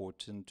it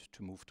important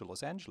to move to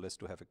Los Angeles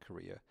to have a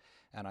career?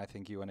 And I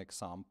think you're an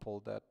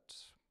example that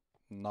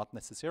not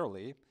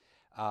necessarily,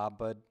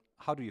 but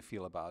how do you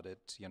feel about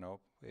it?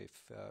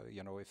 If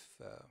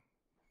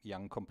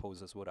young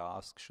composers would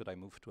ask, should I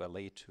move to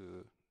LA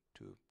to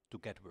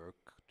get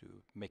work,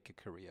 to make a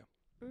career?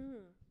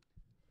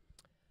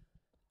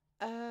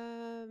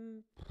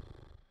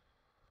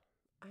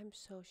 I'm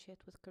so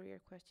shit with career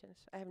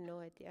questions. I have no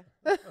idea.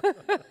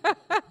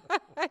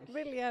 I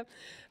really have.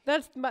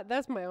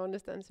 That's my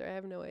honest answer. I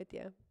have no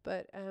idea.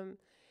 But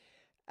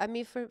I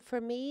mean,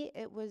 for me,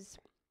 it was,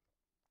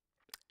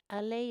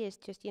 LA is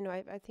just,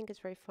 I think it's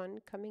very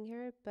fun coming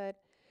here,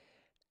 but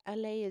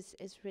LA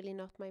is really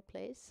not my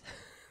place.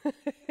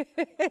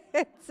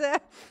 it's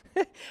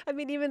I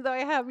mean, even though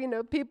I have, you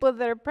know, people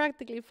that are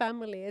practically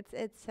family,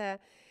 it's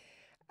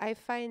I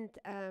find,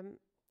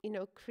 you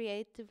know,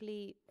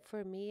 creatively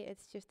for me,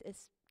 it's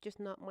just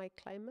not my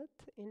climate.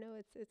 You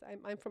know,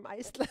 I'm from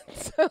Iceland,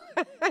 so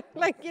I'm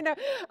like, you know,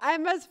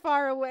 I'm as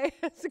far away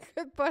as I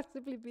could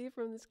possibly be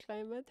from this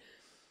climate.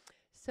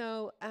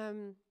 So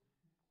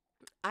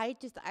I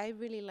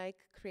really like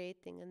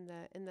creating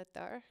in the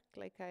dark.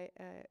 Like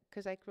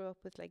because I grew up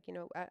with, like, you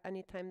know,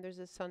 anytime there's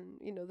a sun,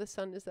 you know, the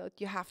sun is out,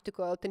 you have to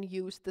go out and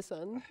use the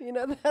sun. You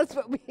know, that's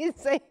what we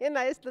say in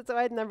Iceland. So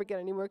I'd never get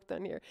any work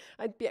done here.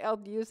 I'd be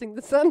out using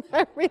the sun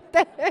every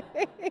day.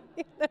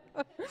 You know?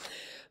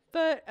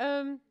 But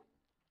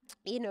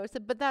you know, so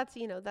but that's,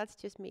 you know, that's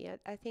just me.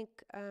 I think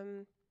I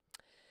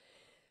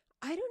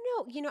don't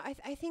know. You know,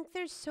 I think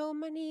there's so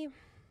many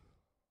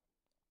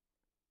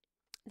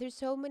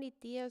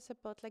ideas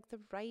about, like, the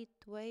right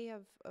way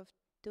of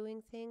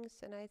doing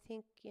things, and I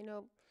think, you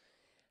know,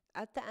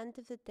 at the end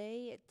of the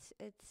day,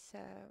 it's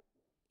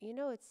you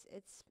know,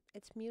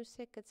 it's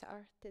music, it's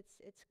art,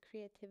 it's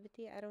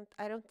creativity.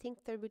 I don't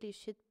think there really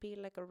should be,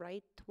 like, a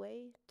right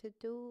way to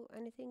do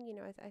anything. You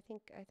know, I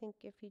think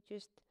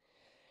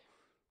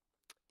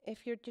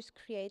if you're just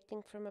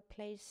creating from a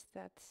place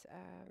that's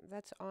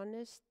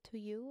honest to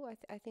you,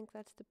 I think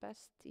that's the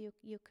best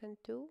you can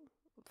do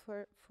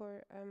for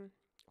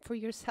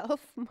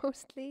yourself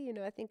mostly. You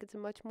know, I think it's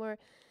much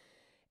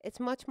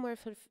more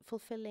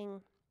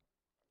fulfilling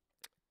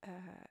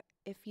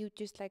if you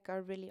just, like,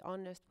 are really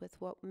honest with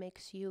what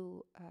makes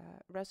you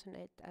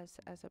resonate as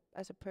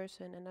a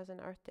person and as an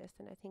artist.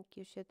 And I think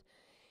you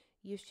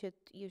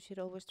should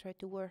always try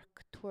to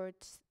work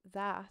towards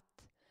that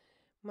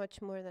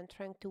much more than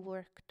trying to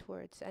work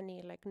towards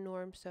any, like,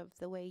 norms of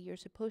the way you're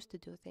supposed to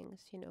do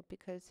things. You know,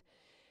 because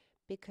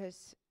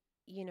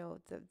you know,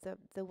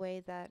 the way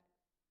that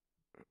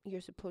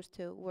you're supposed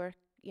to work,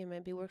 you know,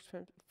 maybe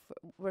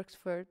works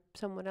for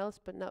someone else,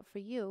 but not for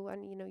you.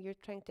 And, you know, if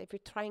you're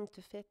trying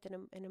to fit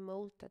in a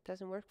mold that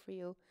doesn't work for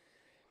you,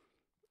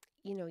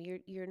 you know,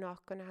 you're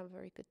not going to have a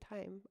very good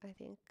time, I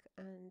think.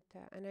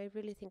 And I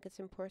really think it's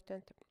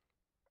important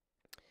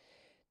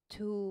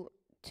to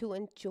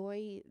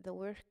enjoy the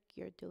work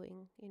you're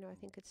doing. You know, I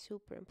think it's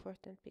super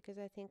important, because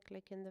I think,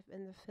 like, in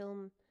the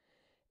film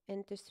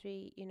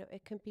industry, you know,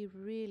 it can be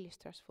really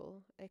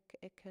stressful. It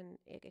can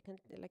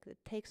like,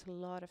 it takes a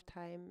lot of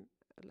time.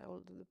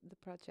 All the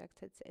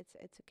projects,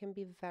 it can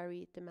be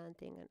very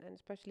demanding, and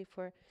especially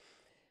for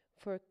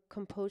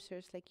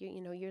composers like you.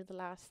 You know, you're the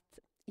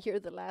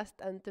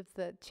last end of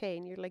the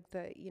chain. You're like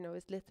you know,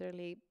 it's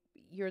literally,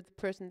 you're the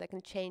person that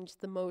can change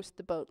the most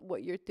about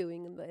what you're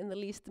doing in the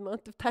least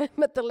amount of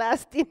time at the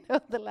last, you know,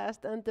 the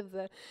last end of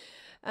the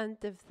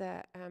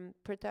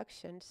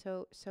production.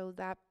 So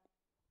that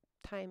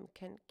time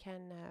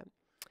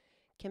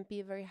can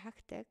be very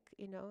hectic,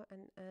 you know,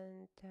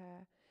 and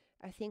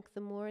I think the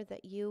more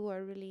that you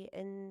are really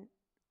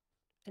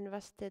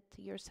invested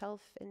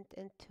yourself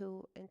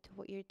into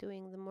what you're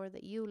doing, the more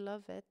that you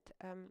love it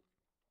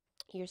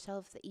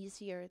yourself, the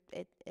easier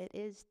it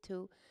is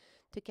to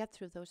get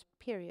through those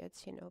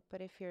periods, you know.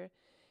 But if you're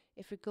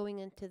going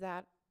into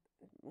that,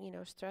 you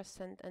know, stress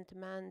and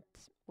demand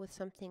with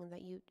something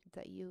that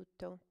you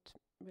don't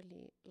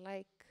really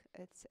like,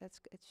 it's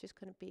just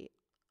going to be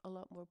a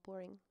lot more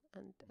boring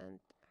and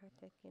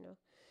hectic, you know.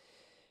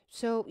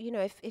 So, you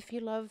know, if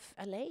you love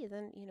LA,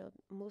 then, you know,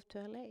 move to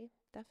LA,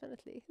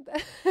 definitely.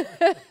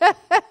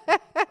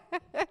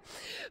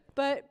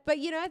 But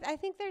you know, I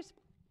think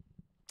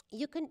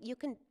you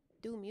can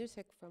do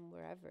music from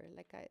wherever.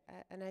 Like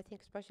and I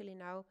think especially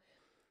now,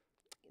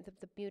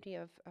 the beauty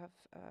of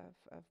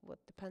what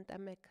the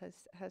pandemic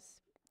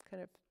has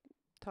kind of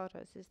taught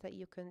us is that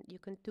you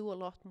can do a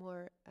lot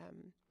more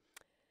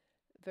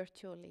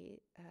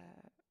virtually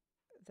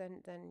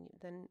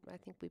than I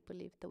think we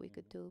believed that we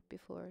could do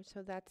before.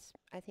 So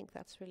I think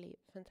that's really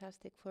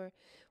fantastic for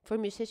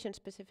musicians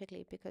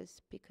specifically,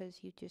 because you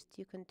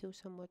can do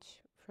so much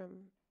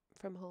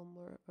from home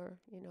or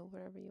you know,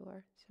 wherever you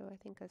are. So I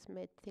think that's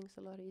made things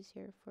a lot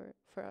easier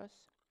for us.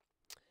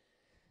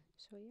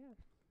 So yeah.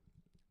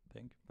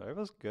 Thank you. That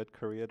was good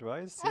career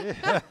advice.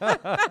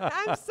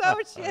 I'm so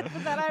shit for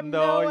that. I'm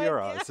no idea.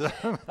 You're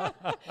awesome.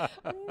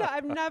 No,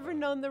 I've never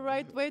known the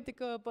right way to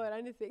go about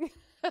anything.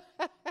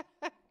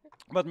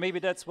 But maybe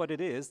that's what it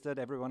is, that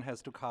everyone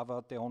has to carve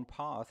out their own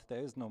path. There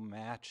is no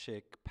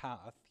magic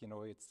path, you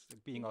know. It's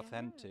being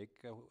authentic,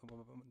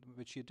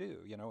 which you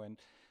do, you know,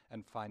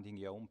 and finding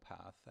your own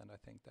path. And I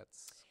think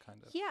that's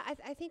kind of... Yeah,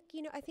 I think,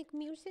 you know, I think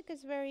music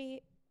is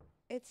very...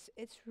 It's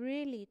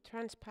really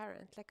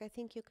transparent. Like, I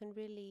think you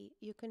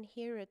can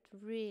hear it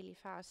really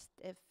fast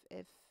if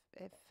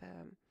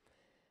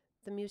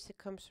the music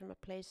comes from a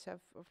place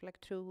of like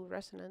true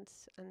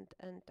resonance and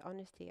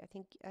honesty. I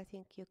think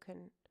you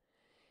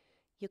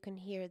can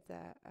hear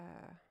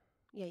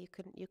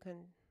you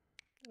can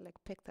like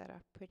pick that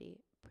up pretty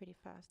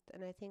fast.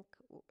 And I think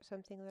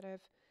something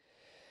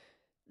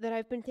that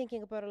I've been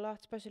thinking about a lot,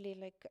 especially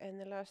like in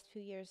the last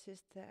few years,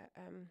 is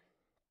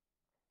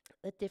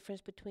the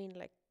difference between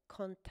like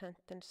content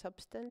and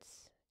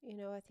substance. You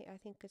know, I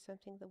think it's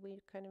something that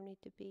we kind of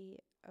need to be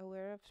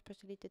aware of,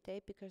 especially today,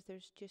 because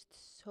there's just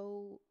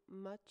so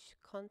much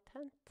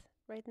content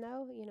right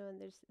now. You know, and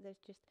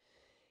there's just,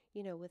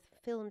 you know, with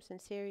films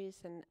and series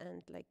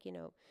and like, you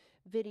know,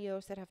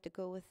 videos that have to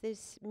go with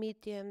this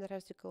medium, that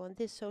has to go on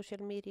this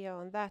social media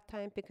on that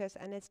time, because,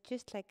 and it's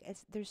just like,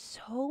 there's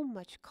so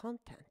much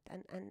content,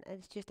 and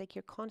it's just like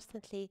you're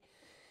constantly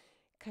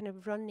kind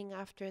of running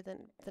after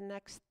the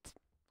next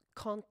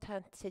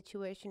content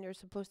situation you're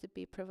supposed to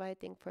be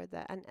providing for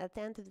that. And at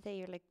the end of the day,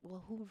 you're like,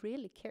 well, who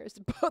really cares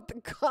about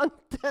the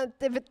content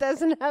if it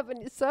doesn't have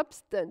any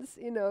substance,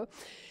 you know?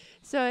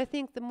 So I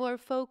think the more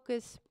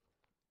focus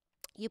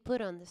you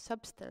put on the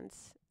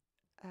substance,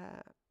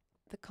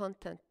 the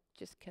content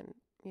just can,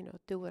 you know,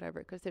 do whatever,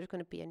 because there's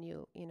going to be a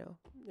new, you know,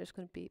 there's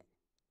going to be,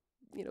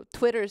 you know,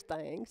 Twitter's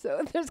dying, so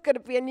there's going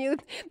to be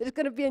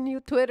a new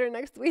Twitter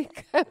next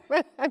week.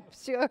 I'm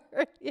sure,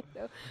 you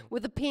know,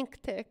 with a pink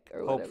tick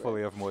or whatever.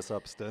 Hopefully of more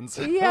substance.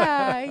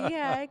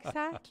 Yeah,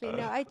 exactly.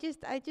 No, I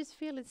just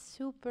feel it's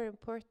super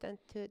important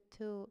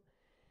to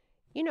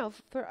you know,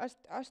 for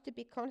us to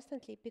be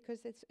constantly, because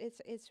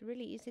it's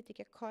really easy to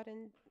get caught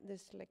in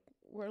this like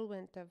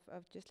whirlwind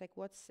of just like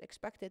what's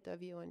expected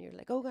of you, and you're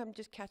like, oh, I'm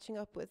just catching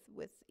up with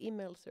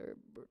emails or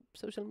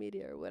social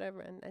media or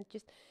whatever, and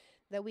just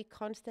that we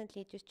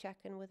constantly just check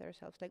in with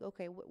ourselves, like,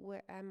 okay,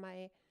 where am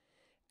I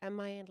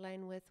in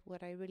line with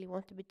what I really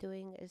want to be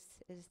doing? Is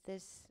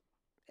this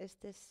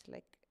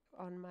like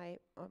on my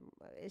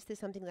is this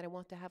something that I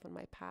want to have on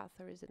my path,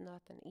 or is it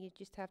not? And you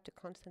just have to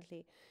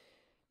constantly,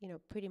 you know,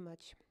 pretty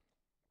much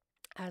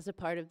as a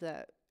part of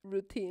the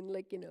routine,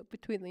 like, you know,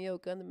 between the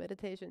yoga and the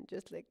meditation,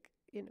 just like,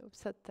 you know,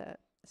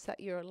 set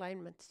your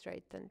alignment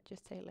straight, and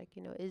just say, like,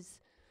 you know, is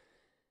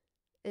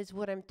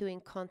what I'm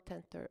doing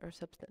content or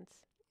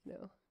substance, you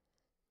know?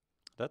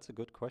 That's a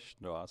good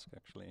question to ask,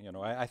 actually. You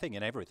know, I think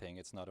in everything,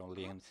 it's not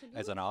only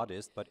as an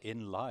artist, but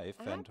in life,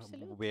 and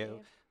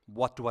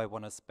what do I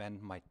want to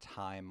spend my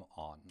time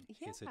on?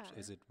 Yeah.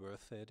 Is it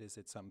worth it? Is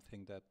it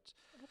something that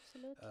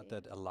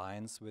that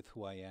aligns with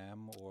who I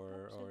am,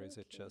 or is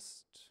it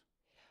just?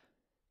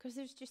 Because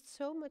there's just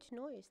so much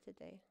noise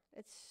today.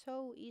 It's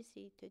so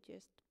easy to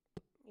just,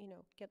 you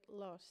know, get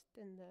lost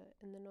in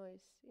the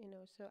noise, you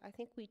know. So I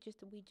think we just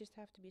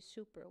have to be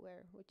super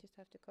aware. We just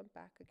have to come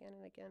back again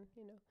and again,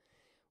 you know.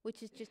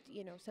 Which is just,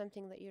 you know,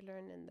 something that you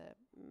learn in the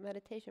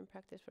meditation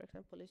practice, for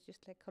example, is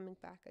just like coming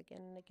back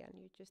again and again.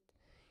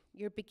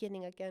 You're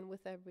beginning again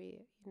with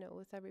every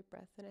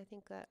breath. And I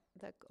think that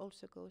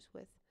also goes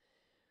with,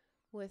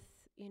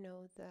 you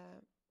know, the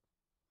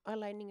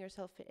aligning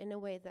yourself in a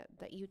way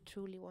that you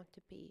truly want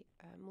to be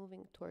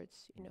moving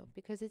towards, you know,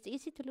 because it's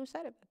easy to lose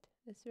sight of it.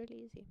 It's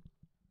really easy.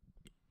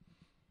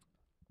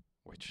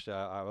 Which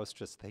I was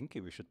just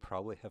thinking, we should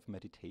probably have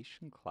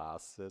meditation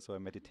classes or a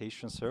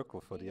meditation circle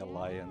for the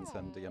Alliance,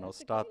 and, you know,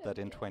 start that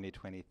in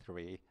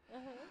 2023.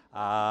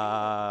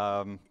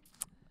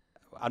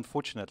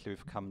 Unfortunately,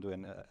 we've come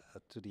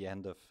to the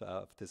end of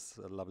this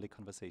lovely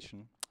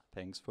conversation.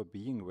 Thanks for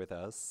being with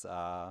us.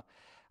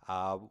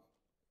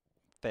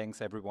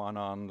 Thanks everyone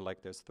on,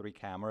 like, there's 3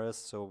 cameras,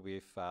 so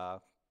we've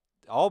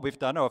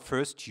done our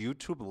first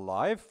YouTube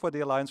live for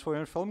the Alliance for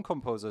Women Film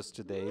Composers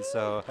today.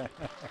 So,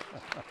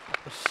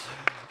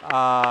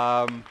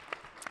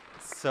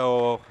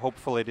 so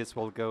hopefully this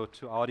will go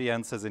to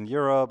audiences in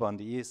Europe, on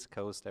the East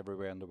Coast,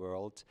 everywhere in the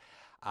world.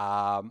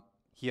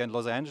 Here in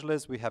Los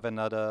Angeles, we have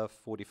another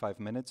 45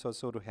 minutes or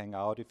so to hang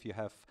out. If you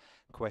have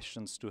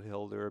questions to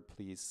Hildur,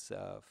 please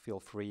feel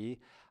free.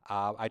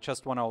 I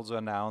just want to also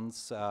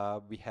announce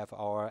we have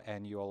our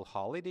annual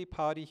holiday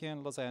party here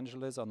in Los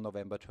Angeles on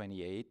November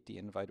 28th. The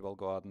invite will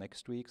go out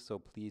next week, so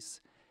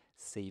please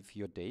save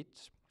your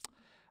date.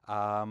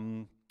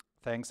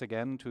 Thanks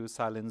again to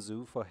Silent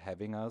Zoo for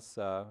having us.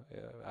 I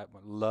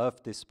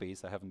love this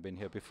space. I haven't been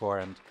here before.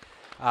 And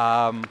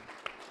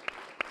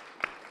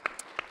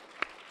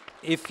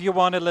if you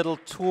want a little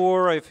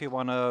tour, if you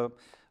want to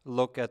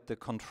look at the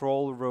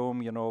control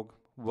room, you know,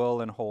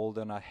 Will and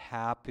Holden are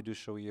happy to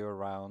show you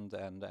around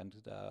and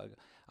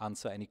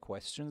answer any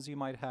questions you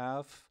might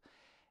have.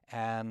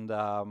 And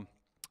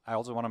I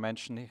also want to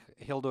mention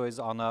Hildur is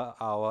on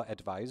our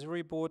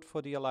advisory board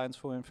for the Alliance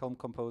for Women Film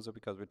Composer,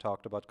 because we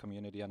talked about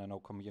community, and I know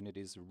community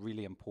is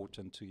really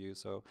important to you.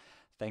 So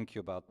thank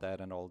you about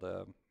that and all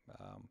the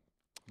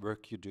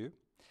work you do.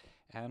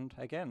 And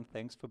again,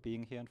 thanks for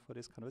being here and for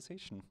this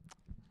conversation.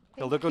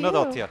 Hildur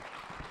Gudnadóttir.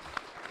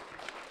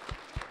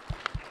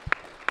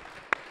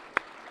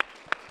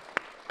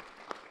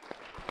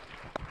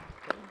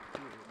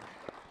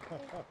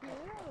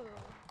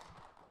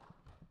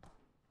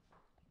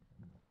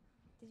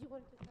 Did you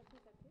want to talk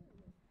about that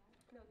too?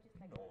 No, just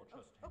like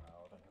Just hang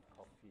out and have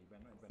coffee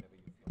whenever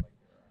you feel like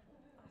you're.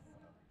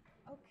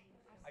 Okay.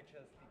 I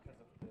just, because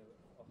of the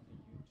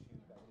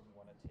YouTube, I didn't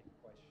want to take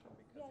questions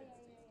because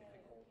it's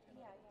difficult. You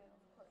know? Yeah,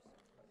 of course.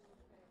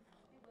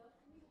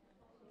 She's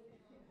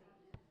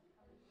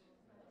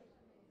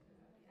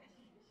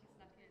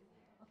stuck in.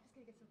 I'm just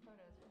gonna get some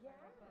photos. Yeah.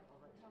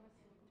 Thomas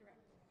direct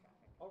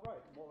traffic. All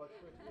right. Well, let's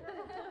do it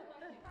here.